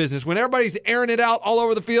nobody's business. When everybody's airing it out all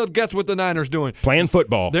over the field, guess what the Niners doing? Playing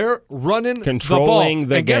football. They're running Controlling the ball.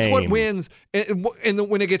 the and guess game. what wins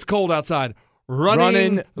when it gets cold outside?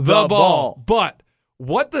 Running the ball. But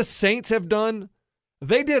what the Saints have done,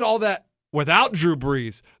 they did all that without Drew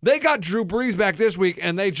Brees. They got Drew Brees back this week,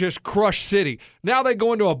 and they just crushed City. Now they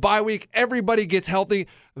go into a bye week. Everybody gets healthy.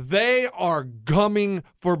 They are gumming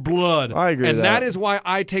for blood. I agree with and that. that is why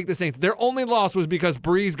I take the Saints. Their only loss was because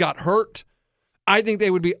Brees got hurt. I think they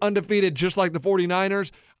would be undefeated just like the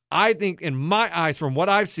 49ers. I think, in my eyes, from what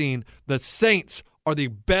I've seen, the Saints are the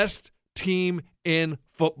best team in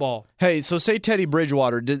football. Hey, so say Teddy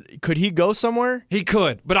Bridgewater, could he go somewhere? He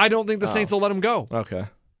could, but I don't think the Saints will let him go. Okay.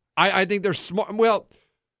 I think they're smart. Well,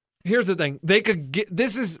 here's the thing. They could get,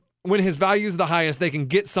 this is when his value is the highest, they can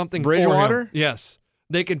get something for him. Bridgewater? Yes.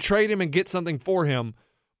 They can trade him and get something for him.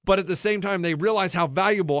 But at the same time, they realize how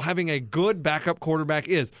valuable having a good backup quarterback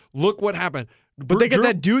is. Look what happened. But they got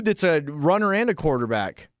that dude that's a runner and a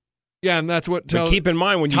quarterback. Yeah, and that's what But keep in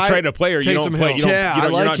mind, when you trade a player, you don't play. You're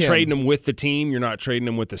not trading him with the team. You're not trading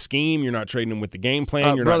him with the scheme. You're not trading him with the game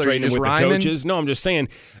plan. You're not trading him with the coaches. No, I'm just saying,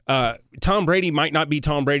 Tom Brady might not be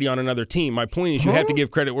Tom Brady on another team. My point is, you have to give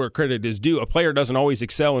credit where credit is due. A player doesn't always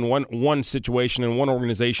excel in one situation, in one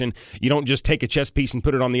organization. You don't just take a chess piece and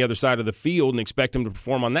put it on the other side of the field and expect him to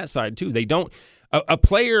perform on that side too. They don't. A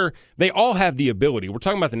player, they all have the ability. We're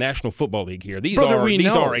talking about the National Football League here. These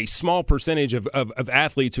are a small percentage of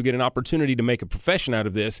athletes who get an opportunity to make a profession out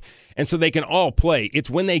of this, and so they can all play. It's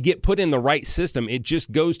when they get put in the right system, it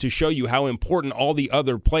just goes to show you how important all the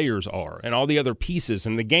other players are and all the other pieces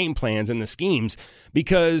and the game plans and the schemes,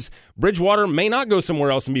 because Bridgewater may not go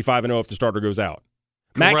somewhere else and be 5-0 if the starter goes out.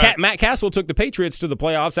 Matt Castle took the Patriots to the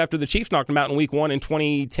playoffs after the Chiefs knocked them out in Week 1 in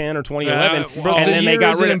 2010 or 2011, and then they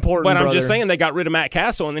got rid of. But I'm just saying, they got rid of Matt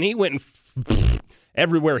Castle, and then he went and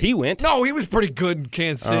everywhere he went. No, he was pretty good in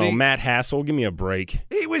Kansas City. Oh, Matt Hassel, give me a break.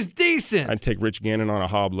 He was decent. I'd take Rich Gannon on a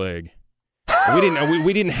hob leg.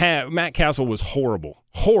 We didn't have Matt Castle was horrible.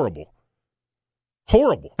 Hey,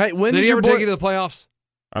 when did he ever take you to the playoffs?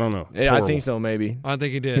 I don't know. Yeah, I think so. Maybe. I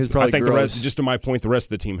think he did. He was probably I think gross. the rest. Just to my point, the rest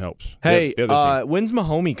of the team helps. Hey, the other team. when's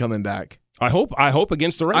Mahomie coming back? I hope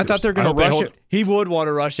against the Raiders. I thought they're going to rush him. He would want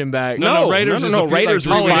to rush him back. No, Raiders is a few, Raiders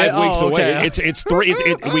like, is 5 weeks okay. away. It's three.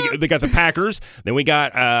 They got the Packers. Then we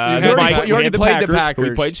got You already played the Packers.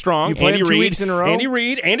 We played strong. You played Andy them 2 Reid, weeks in a row? Andy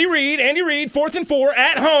Reid. 4th and 4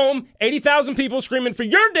 at home. 80,000 people screaming for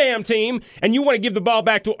your damn team, and you want to give the ball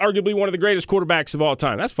back to arguably one of the greatest quarterbacks of all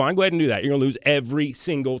time. That's fine. Go ahead and do that. You're going to lose every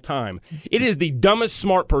single time. It is the dumbest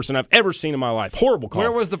smart person I've ever seen in my life. Horrible call.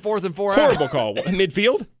 Where was the 4th and 4 Horrible call.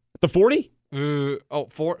 Midfield? The 40? Now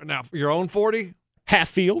your own 40? Half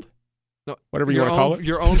field? No, whatever you want to call it.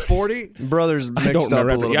 Your own 40? Brothers I mixed don't up a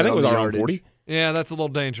remember. little I bit think it was on the around yardage. 40. Yeah, that's a little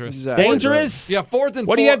dangerous. Exactly. Dangerous? Yeah, 4th and 4.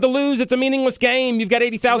 What do you have to lose? It's a meaningless game. You've got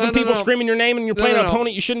 80,000 people screaming your name, and you're playing an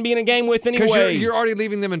opponent you shouldn't be in a game with anyway. Because you're already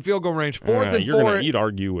leaving them in field goal range. 4th and 4. You'd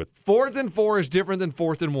argue with 4th and 4 is different than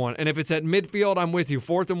 4th and 1. And if it's at midfield, I'm with you.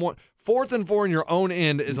 4th and 4 in your own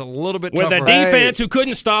end is a little bit with tougher. a defense who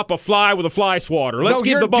couldn't stop a fly with a fly swatter. Let's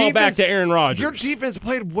give the ball back to Aaron Rodgers. Your defense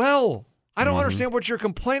played well. I don't understand what you're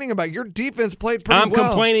complaining about. Your defense played pretty well. I'm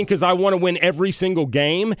complaining because I want to win every single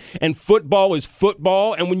game, and football is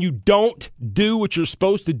football, and when you don't do what you're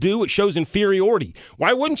supposed to do, it shows inferiority.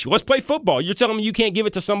 Why wouldn't you? Let's play football. You're telling me you can't give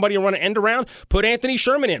it to somebody and run an end around? Put Anthony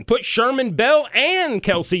Sherman in. Put Sherman, Bell, and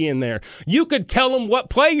Kelsey in there. You could tell them what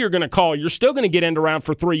play you're going to call. You're still going to get end around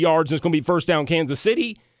for 3 yards, and it's going to be first down Kansas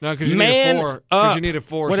City. No, because you need a 4. Because you need a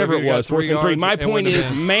 4. Whatever it was, 4th and 3. My point is,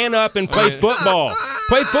 man up and play football.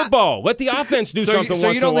 Play football. Let the offense do something once in a while.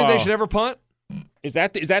 So you don't think they should ever punt? Is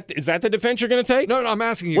that the defense you're going to take? No, I'm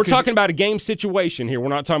asking you. We're talking about a game situation here. We're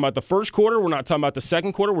not talking about the first quarter. We're not talking about the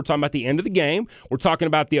second quarter. We're talking about the end of the game. We're talking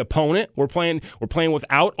about the opponent. We're playing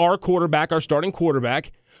without our quarterback, our starting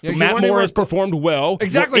quarterback. Yeah, Matt Moore has performed well in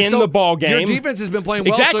the ball game. Your defense has been playing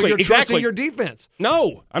well, so you're trusting your defense.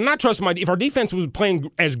 No, I'm not trusting my defense. If our defense was playing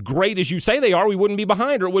as great as you say they are, we wouldn't be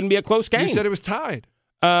behind or it wouldn't be a close game. You said it was tied.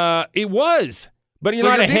 It was. But you're so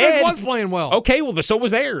not your ahead. defense was playing well. Okay, well, so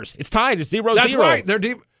was theirs. It's tied. It's 0-0. That's right. They're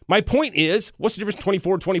deep. My point is, what's the difference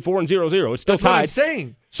 24-24 and 0-0? It's still That's tied. What I'm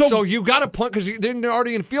saying. So you got to punt because they're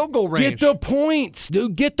already in field goal range. Get the points,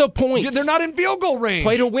 dude. Get the points. They're not in field goal range.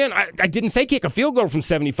 Play to win. I didn't say kick a field goal from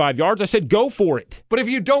 75 yards. I said go for it. But if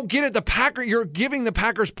you don't get it, you're giving the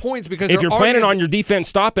Packers points because if you're planning on your defense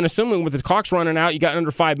stopping, assuming with the clock's running out, you got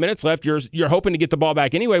under 5 minutes left. You're hoping to get the ball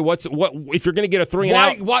back anyway. What if you're going to get a 3 and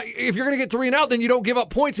out? Why if you're going to get 3 and out, then you don't give up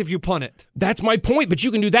points if you punt it. That's my point. But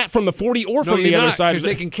you can do that from the 40 or from the other side. Because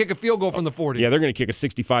they can kick a field goal from the 40. Yeah, they're going to kick a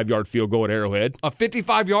 65-yard field goal at Arrowhead. A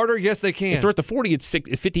 55-yarder? Yes, they can. If they're at the 40, it's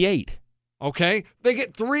 58. Okay. They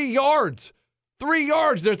get 3 yards. 3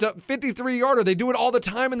 yards. There's a 53-yarder. They do it all the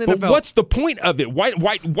time in the NFL. But what's the point of it? Why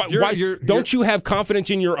don't you have confidence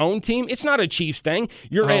in your own team? It's not a Chiefs thing.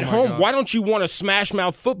 You're at home. God. Why don't you want to smash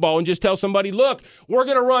mouth football and just tell somebody, look, we're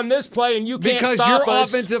going to run this play and you can't stop us? Because your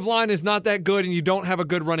offensive line is not that good and you don't have a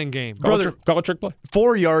good running game. Brother, call a trick play.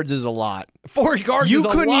 4 yards is a lot. 4 yards is a lot.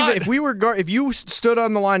 You couldn't even, if you stood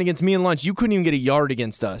on the line against me and Lunch, you couldn't even get a yard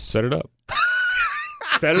against us. Set it up.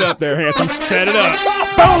 Set it up there, handsome. Set it up.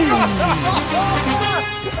 Boom!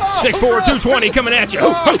 6'4", 220 coming at you.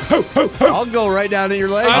 I'll go right down to your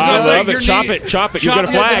legs. I love it. Chop it. You'll get a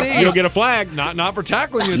flag. You'll get a flag. Not for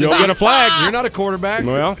tackling you. You'll get a flag. You're not a quarterback.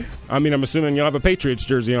 Well, I mean, I'm assuming you'll have a Patriots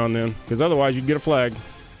jersey on then, because otherwise you'd get a flag.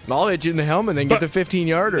 I'll hit you in the helmet and then get the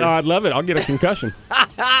 15-yarder. I'd love it. I'll get a concussion.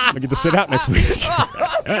 I get to sit out next week.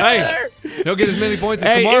 Hey, he'll get as many points as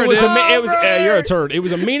Kamara did. You're a turd. It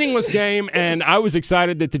was a meaningless game, and I was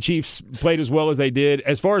excited that the Chiefs played as well as they did.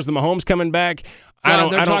 As far as the Mahomes coming back,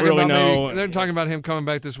 I don't really know. They're talking about him coming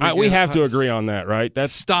back this week. We have to agree on that, right?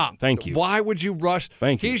 Stop. Thank you. Why would you rush?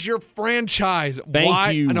 Thank you. He's your franchise.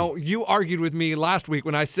 Thank you. No, you argued with me last week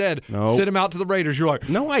when I said sit him out to the Raiders. You're like,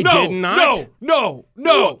 no, I did not.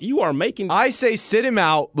 No. You are making. I say sit him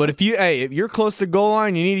out, but if you're close to goal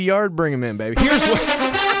line, you need a yard, bring him in, baby. Here's what.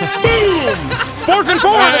 Boom! 4th and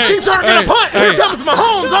 4. The Chiefs aren't going to punt. Here comes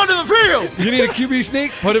Mahomes onto the field. You need a QB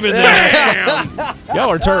sneak? Put him in there. Y'all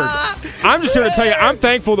are turds. I'm just here to tell you, I'm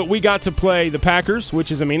thankful that we got to play the Packers,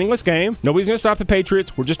 which is a meaningless game. Nobody's going to stop the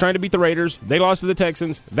Patriots. We're just trying to beat the Raiders. They lost to the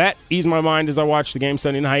Texans. That eased my mind as I watched the game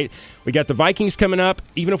Sunday night. We got the Vikings coming up.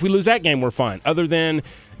 Even if we lose that game, we're fine. Other than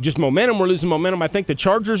just momentum. We're losing momentum. I think the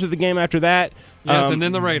Chargers are the game after that. Yes, and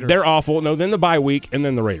then the Raiders. They're awful. No, then the bye week, and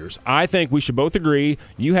then the Raiders. I think we should both agree.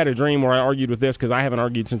 You had a dream where I argued with this because I haven't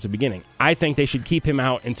argued since the beginning. I think they should keep him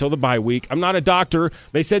out until the bye week. I'm not a doctor.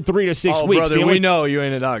 They said 3 to 6 weeks. Brother, we know you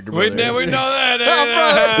ain't a doctor, brother. We know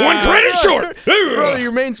that. One credit short. Brother,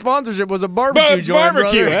 your main sponsorship was a barbecue joint,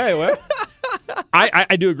 Barbecue. brother. Hey, well.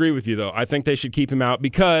 I do agree with you, though. I think they should keep him out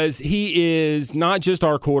because he is not just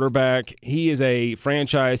our quarterback. He is a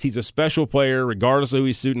franchise. He's a special player, regardless of who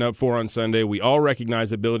he's suiting up for on Sunday. We all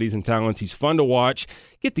recognize abilities and talents. He's fun to watch.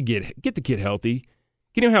 Get the kid healthy.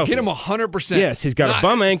 Get him healthy. Get him 100%. Yes, he's got a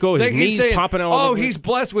bum ankle. His knees popping out. Oh, he's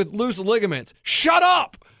blessed with loose ligaments. Shut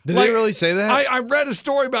up. Did they really say that? I read a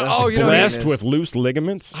story about. Blessed with loose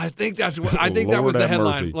ligaments. I think that's what. I think that was the Lord have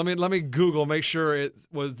headline. mercy. Let me Google. Make sure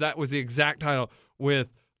that was the exact title with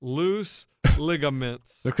loose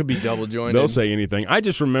ligaments. There could be double jointed. They'll say anything. I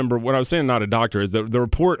just remember what I was saying. Not a doctor. Is the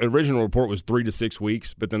original report was 3 to 6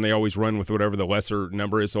 weeks, but then they always run with whatever the lesser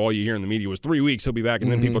number is. So all you hear in the media was 3 weeks. He'll be back,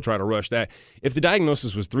 and then people try to rush that. If the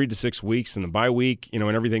diagnosis was 3 to 6 weeks and the bye week, and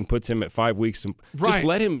everything puts him at 5 weeks, just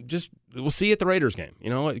let him. We'll see at the Raiders game.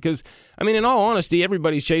 Because in all honesty,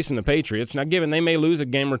 everybody's chasing the Patriots. Now, given they may lose a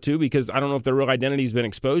game or two because I don't know if their real identity's been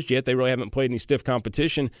exposed yet. They really haven't played any stiff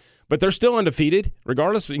competition, but they're still undefeated,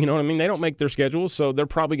 regardless. You know what I mean? They don't make their schedule, so they're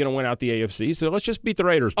probably going to win out the AFC. So let's just beat the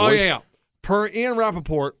Raiders, boys. Oh, yeah. Per Ian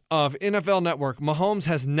Rappaport of NFL Network, Mahomes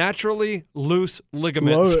has naturally loose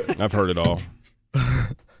ligaments. Love it. I've heard it all.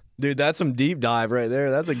 Dude, that's some deep dive right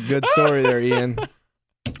there. That's a good story there, Ian.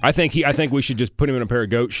 I think we should just put him in a pair of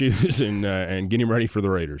goat shoes and get him ready for the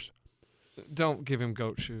Raiders. Don't give him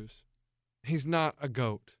goat shoes. He's not a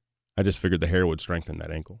goat. I just figured the hair would strengthen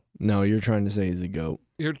that ankle. No, you're trying to say he's a goat.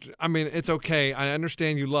 It's okay. I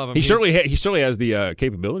understand you love him. He certainly has the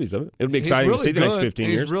capabilities of it. It'll be exciting to see the next 15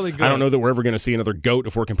 years. He's really good. I don't know that we're ever going to see another GOAT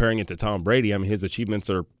if we're comparing it to Tom Brady. I mean, his achievements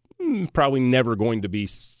are probably never going to be,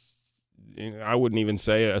 I wouldn't even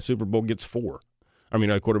say a Super Bowl gets 4. I mean,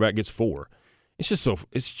 a quarterback gets 4.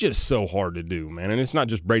 It's just so hard to do, man. And it's not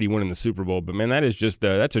just Brady winning the Super Bowl, but man, that is just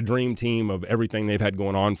that's a dream team of everything they've had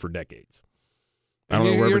going on for decades. I don't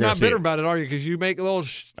know where we're going to see You're not bitter it. about it, are you? Because you make little.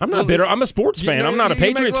 I'm not bitter. I'm a sports fan. I'm not a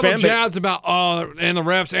Patriots fan. But jabs about and the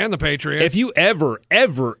refs and the Patriots. If you ever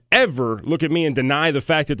look at me and deny the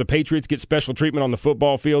fact that the Patriots get special treatment on the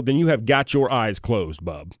football field, then you have got your eyes closed,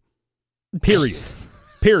 bub. Period.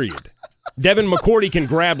 Devin McCourty can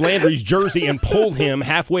grab Landry's jersey and pull him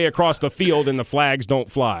halfway across the field, and the flags don't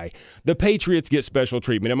fly. The Patriots get special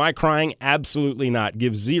treatment. Am I crying? Absolutely not.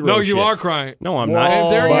 Give zero. No, you shits. are crying. No, I'm not.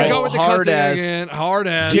 And there you go with the hard cussing ass. again. Hard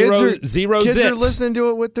ass. Zero Kids zits. are listening to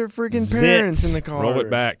it with their freaking parents in the car. Roll it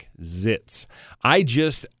back. Zits.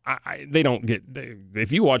 They don't get.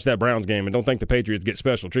 If you watch that Browns game and don't think the Patriots get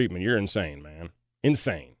special treatment, you're insane, man.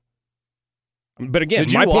 Insane. But again,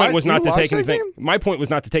 my point was not to take anything. My point was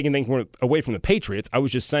not to take anything away from the Patriots. I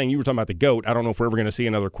was just saying you were talking about the GOAT. I don't know if we're ever going to see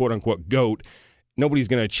another quote unquote GOAT. Nobody's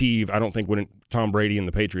going to achieve, I don't think, what Tom Brady and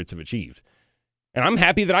the Patriots have achieved. And I'm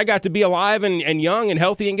happy that I got to be alive and young and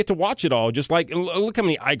healthy and get to watch it all. Just like, look how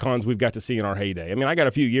many icons we've got to see in our heyday. I mean, I got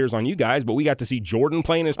a few years on you guys, but we got to see Jordan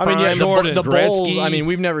playing his prime. The Bulls, Gretzky.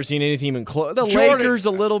 we've never seen anything even close. The Jordan, Lakers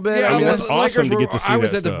a little bit. Yeah, that's awesome to get to see I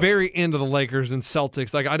was that at the stuff. very end of the Lakers and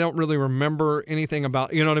Celtics. Like, I don't really remember anything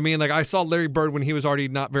about, you know what I mean? Like, I saw Larry Bird when he was already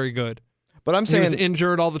not very good. But I'm He saying was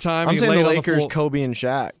injured all the time. I'm He saying laid the on Lakers, floor. Kobe and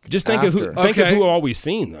Shaq. Just think of who all we've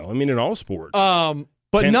seen, though. I mean, in all sports.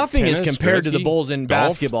 But nothing tennis, is compared to the Gretzky, Bulls in golf.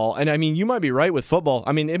 basketball. And I mean, you might be right with football.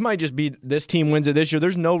 I mean, it might just be this team wins it this year.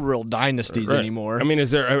 There's no real dynasties Right. anymore. I mean,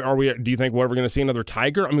 do you think we're ever going to see another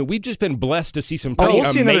Tiger? I mean, we've just been blessed to see some pretty we'll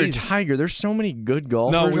see another amazing. Tiger. There's so many good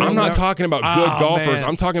golfers. No, I'm not talking about good golfers. man.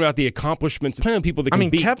 I'm talking about the accomplishments. Plenty of people that can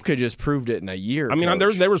beat. Koepka just proved it in a year. I mean,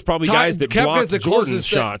 Coach. there was probably guys that Koepka's blocked the Jordan's closest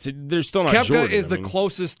shots. They're still not Koepka Jordan. is the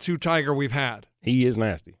closest to Tiger we've had. He is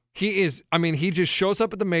nasty. He is. I mean, he just shows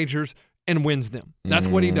up at the majors and wins them. That's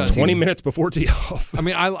what he does. 20 minutes before tee off. I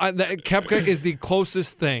mean, Koepka is the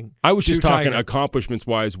closest thing. I was just to talking Tiger. accomplishments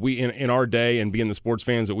wise. We in our day and being the sports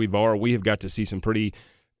fans that we have got to see some pretty.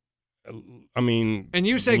 And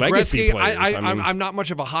you say legacy Gretzky. players. I'm not much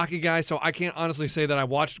of a hockey guy, so I can't honestly say that I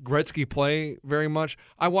watched Gretzky play very much.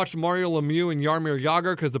 I watched Mario Lemieux and Jaromir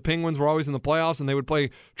Jagr because the Penguins were always in the playoffs and they would play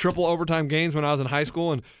triple overtime games when I was in high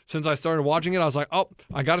school. And since I started watching it, I was like, oh,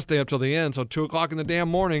 I got to stay up till the end. So 2:00 in the damn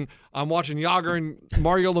morning, I'm watching Jagr and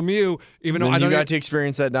Mario Lemieux. Even though then I don't got to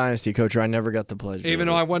experience that dynasty, Coach. I never got the pleasure. even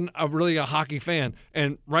though I wasn't really a hockey fan.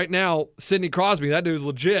 And right now, Sidney Crosby, that dude's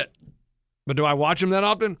legit. But do I watch him that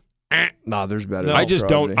often? Nah, there's better. No. I just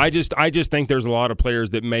Crosby. don't. I just think there's a lot of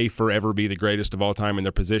players that may forever be the greatest of all time in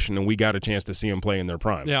their position, and we got a chance to see them play in their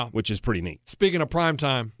prime. Yeah. Which is pretty neat. Speaking of prime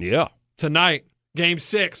time, Yeah. tonight, Game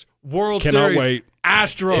 6, World Cannot Series, wait.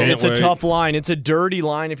 Astros. Can't It's a wait. tough line. It's a dirty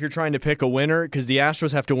line if you're trying to pick a winner because the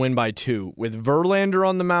Astros have to win by 2. With Verlander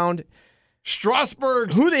on the mound,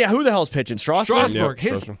 Strasburg's who the hell's pitching? Strasburg? Strasburg.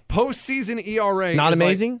 Yep, His Strasburg. postseason ERA Not is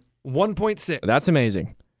amazing? like 1.6. That's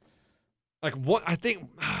amazing. Like what? I think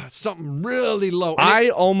something really low. And I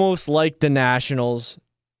almost like the Nationals.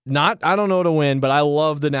 I don't know to win, but I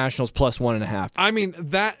love the Nationals plus 1.5. I mean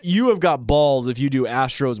that You have got balls if you do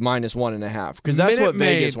Astros minus 1.5 because that's Minute what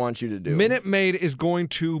Vegas Maid- wants you to do. Minute Maid is going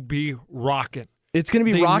to be rocking. It's going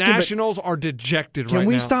to be The rocking. but Nationals are dejected Can right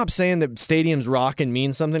we now. stop saying that stadiums rocking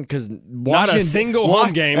means something? Because Not a single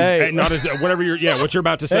home game. Hey, Not as whatever what you're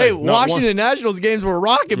about to say. hey, Not Washington Nationals games were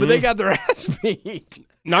rocking, but they got their ass beat.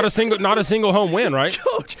 Not a single home win, right?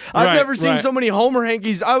 Coach, I've Right, never seen right. so many homer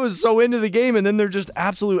hankies. I was so into the game, and then they're just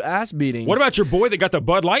absolute ass beatings. What about your boy that got the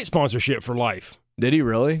Bud Light sponsorship for life? Did he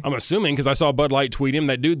really? I'm assuming because I saw Bud Light tweet him.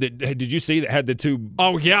 That dude that did you see that had the two?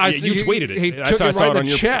 Oh yeah, you tweeted it. He That's took how I it saw right it in on the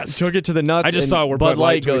your- chest. Took it to the nuts. I just and saw where Bud Bud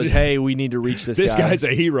Light Light goes, tweeted. "Hey, we need to reach this This guy." guy's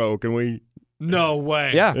a hero. Can we? No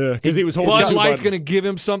way. Yeah, Because he was holding Bud two Light's Bud- going to give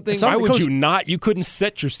him something. Some- Why would Coach- you not? You couldn't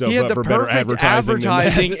set yourself he had up the for better perfect advertising.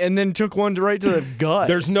 than that. and then took one right to the gut.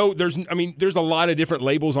 There's a lot of different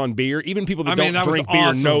labels on beer. Even people that don't that was drink beer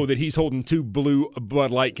awesome. know that he's holding two blue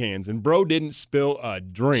Bud Light cans, and bro didn't spill a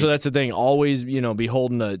drink. So that's the thing. Always, be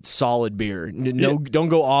holding a solid beer. No, don't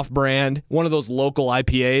go off brand. One of those local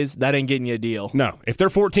IPAs that ain't getting you a deal. no, if they're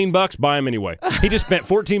 $14, buy them anyway. He just spent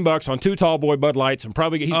 $14 on two tall boy Bud Lights, and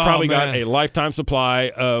he's probably got man. a lifetime supply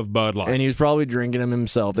of Bud Light. And he was probably drinking them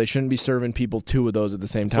himself. They shouldn't be serving people 2 of those at the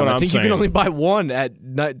same time. what I I'm think you saying. can only buy one at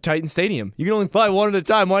Titan Stadium. You can only buy one at a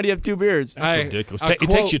time. Why do you have 2 beers? That's Hey, ridiculous. a It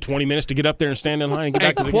takes you 20 minutes to get up there and stand in line and get A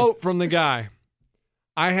back to the game. quote from the guy.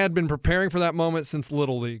 I had been preparing for that moment since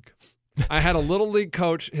Little League. I had a Little League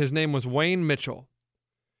coach. His name was Wayne Mitchell.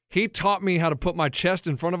 He taught me how to put my chest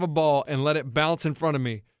in front of a ball and let it bounce in front of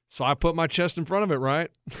me. So I put my chest in front of it,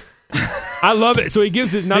 right? I love it. So he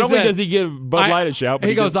gives his. Not He only said, does he give Bud Light a shout, but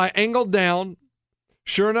he goes, I angled down.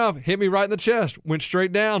 Sure enough, hit me right in the chest. Went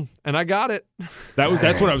straight down, and I got it.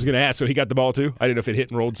 That's what I was going to ask. So he got the ball too. I didn't know if it hit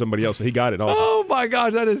and rolled somebody else. So he got it also. Oh my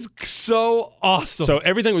gosh, that is so awesome. So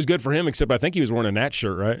everything was good for him, except I think he was wearing a Nat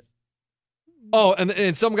shirt, right? Oh,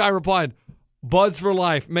 and some guy replied, Bud's for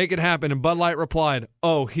life, make it happen. And Bud Light replied,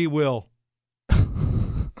 oh, he will.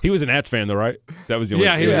 He was a Nats fan, though, right? That was the only.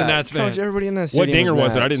 Yeah, he was a Nats fan. Coach, everybody in that What stadium dinger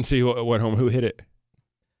was it? I Nats. didn't see who hit it.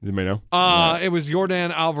 Does anybody know? It was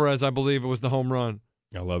Yordan Alvarez, I believe it was the home run.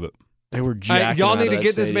 I love it. They were Hey, jacking y'all out need of to that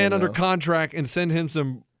get this man stadium, under though. contract and send him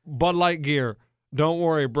some Bud Light gear. Don't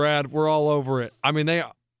worry, Brad. We're all over it. I mean, they.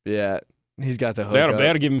 Yeah, he's got the hook They up.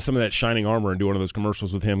 ought to give him some of that shining armor and do one of those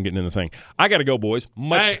commercials with him getting in the thing. I got to go, boys.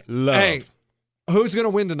 Much love. Hey, who's gonna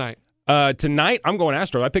win tonight? Tonight, I'm going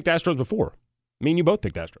Astros. I picked Astros before. Me and you both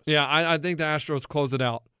picked Astros. Yeah, I think the Astros close it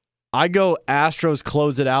out. I go Astros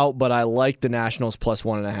close it out, but I like the Nationals plus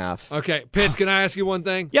 1.5. Okay, Pitts, can I ask you one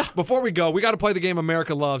thing? Yeah. Before we go, we got to play the game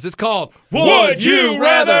America loves. It's called Would You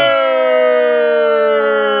Rather?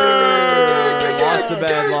 Lost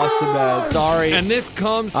the bed. Sorry. And this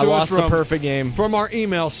comes to I us lost from the perfect game. From our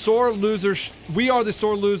email, sore losers. We are the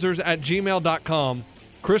sore losers at gmail.com.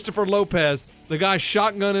 Christopher Lopez, the guy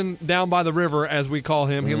shotgunning down by the river, as we call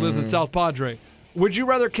him. He lives in South Padre. Would you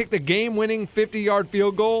rather kick the game-winning 50-yard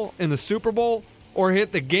field goal in the Super Bowl or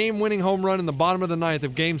hit the game-winning home run in the bottom of the ninth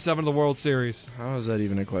of Game 7 of the World Series? How is that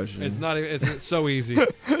even a question? It's not. It's so easy.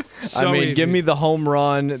 I mean, give me the home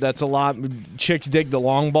run. That's a lot. Chicks dig the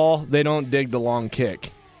long ball. They don't dig the long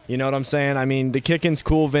kick. You know what I'm saying? I mean, the kicking's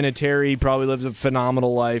cool. Vinatieri probably lives a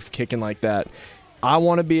phenomenal life kicking like that. I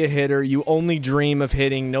want to be a hitter. You only dream of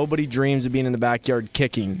hitting. Nobody dreams of being in the backyard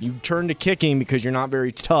kicking. You turn to kicking because you're not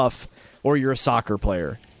very tough or you're a soccer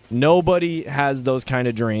player. Nobody has those kind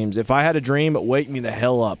of dreams. If I had a dream, wake me the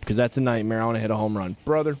hell up because that's a nightmare. I want to hit a home run.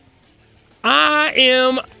 Brother. I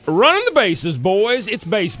am running the bases, boys. It's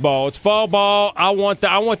baseball. It's fall ball. I want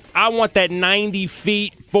that 90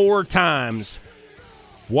 feet 4 times.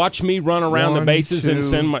 Watch me run around the bases and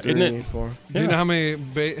send my. Isn't it 4. Do you know how many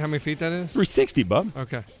feet that is? 360, bub?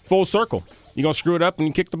 Okay. Full circle. You gonna screw it up and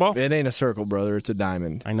you kick the ball? It ain't a circle, brother. It's a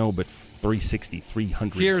diamond. I know, but 360,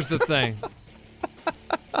 300. Here's the thing.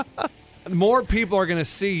 More people are going to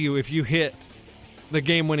see you if you hit the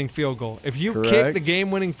game-winning field goal. If you kick Correct. the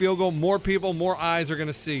game-winning field goal, more people, more eyes are going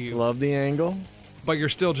to see you. Love the angle. But you're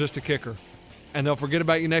still just a kicker. And they'll forget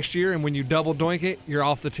about you next year, and when you double doink it, you're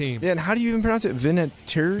off the team. Yeah, and how do you even pronounce it?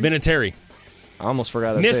 Vinatieri? Vinatieri. I almost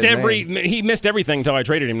forgot. He missed everything until I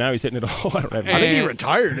traded him. Now he's hitting it all. I think he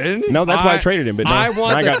retired, didn't he? No, that's why I traded him. But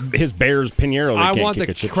I got his Bears Pinheiro. I want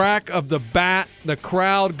the crack of the bat, the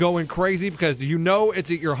crowd going crazy because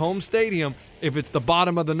it's at your home stadium if it's the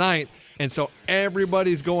bottom of the ninth. And so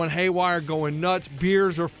everybody's going haywire, going nuts.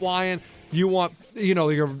 Beers are flying. You want,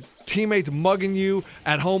 your teammates mugging you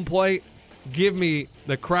at home plate. Give me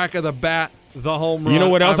the crack of the bat. The home run. You know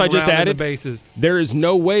what else I just added? The bases. There is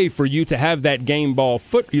no way for you to have that game ball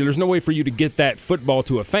There's no way for you to get that football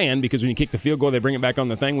to a fan because when you kick the field goal, they bring it back on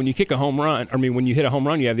the thing. When you kick a home run, when you hit a home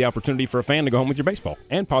run, you have the opportunity for a fan to go home with your baseball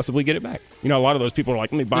and possibly get it back. A lot of those people are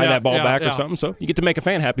like, let me buy that ball back or something. So you get to make a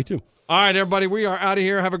fan happy too. All right, everybody, we are out of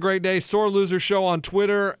here. Have a great day. Sore Loser Show on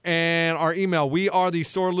Twitter and our email. We are the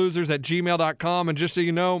sorelosers@gmail.com. And just so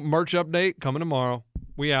you know, merch update coming tomorrow.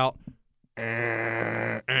 We out.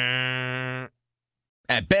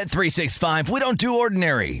 At Bet365, we don't do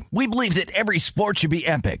ordinary. We believe that every sport should be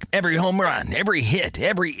epic. Every home run, every hit,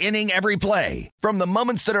 every inning, every play. From the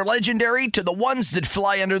moments that are legendary to the ones that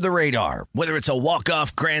fly under the radar. Whether it's a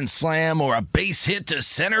walk-off grand slam or a base hit to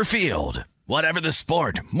center field. Whatever the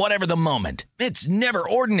sport, whatever the moment. It's never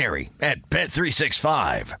ordinary at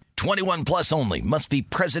Bet365. 21 plus only. Must be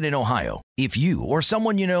present in Ohio. If you or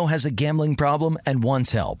someone you know has a gambling problem and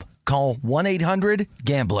wants help, call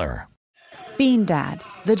 1-800-GAMBLER. Bean Dad,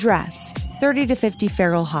 The Dress, 30 to 50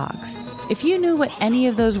 Feral Hogs. If you knew what any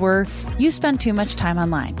of those were, you spend too much time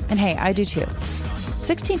online. And hey, I do too.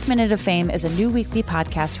 16th Minute of Fame is a new weekly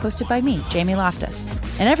podcast hosted by me, Jamie Loftus.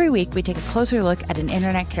 And every week we take a closer look at an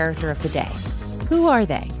internet character of the day. Who are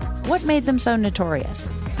they? What made them so notorious?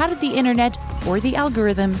 How did the internet or the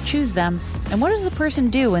algorithm choose them? And what does a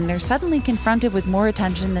person do when they're suddenly confronted with more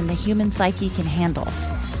attention than the human psyche can handle?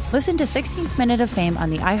 Listen to 16th Minute of Fame on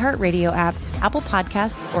the iHeartRadio app, Apple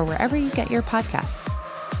Podcasts, or wherever you get your podcasts.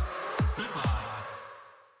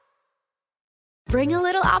 Bring a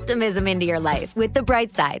little optimism into your life with The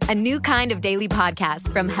Bright Side, a new kind of daily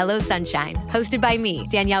podcast from Hello Sunshine, hosted by me,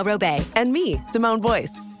 Danielle Robay. And me, Simone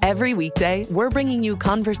Boyce. Every weekday, we're bringing you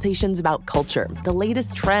conversations about culture, the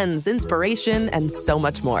latest trends, inspiration, and so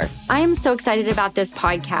much more. I am so excited about this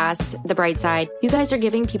podcast, The Bright Side. You guys are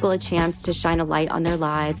giving people a chance to shine a light on their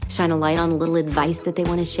lives, shine a light on a little advice that they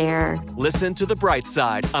want to share. Listen to The Bright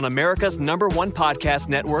Side on America's #1 podcast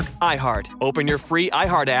network, iHeart. Open your free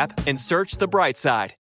iHeart app and search The Bright Side.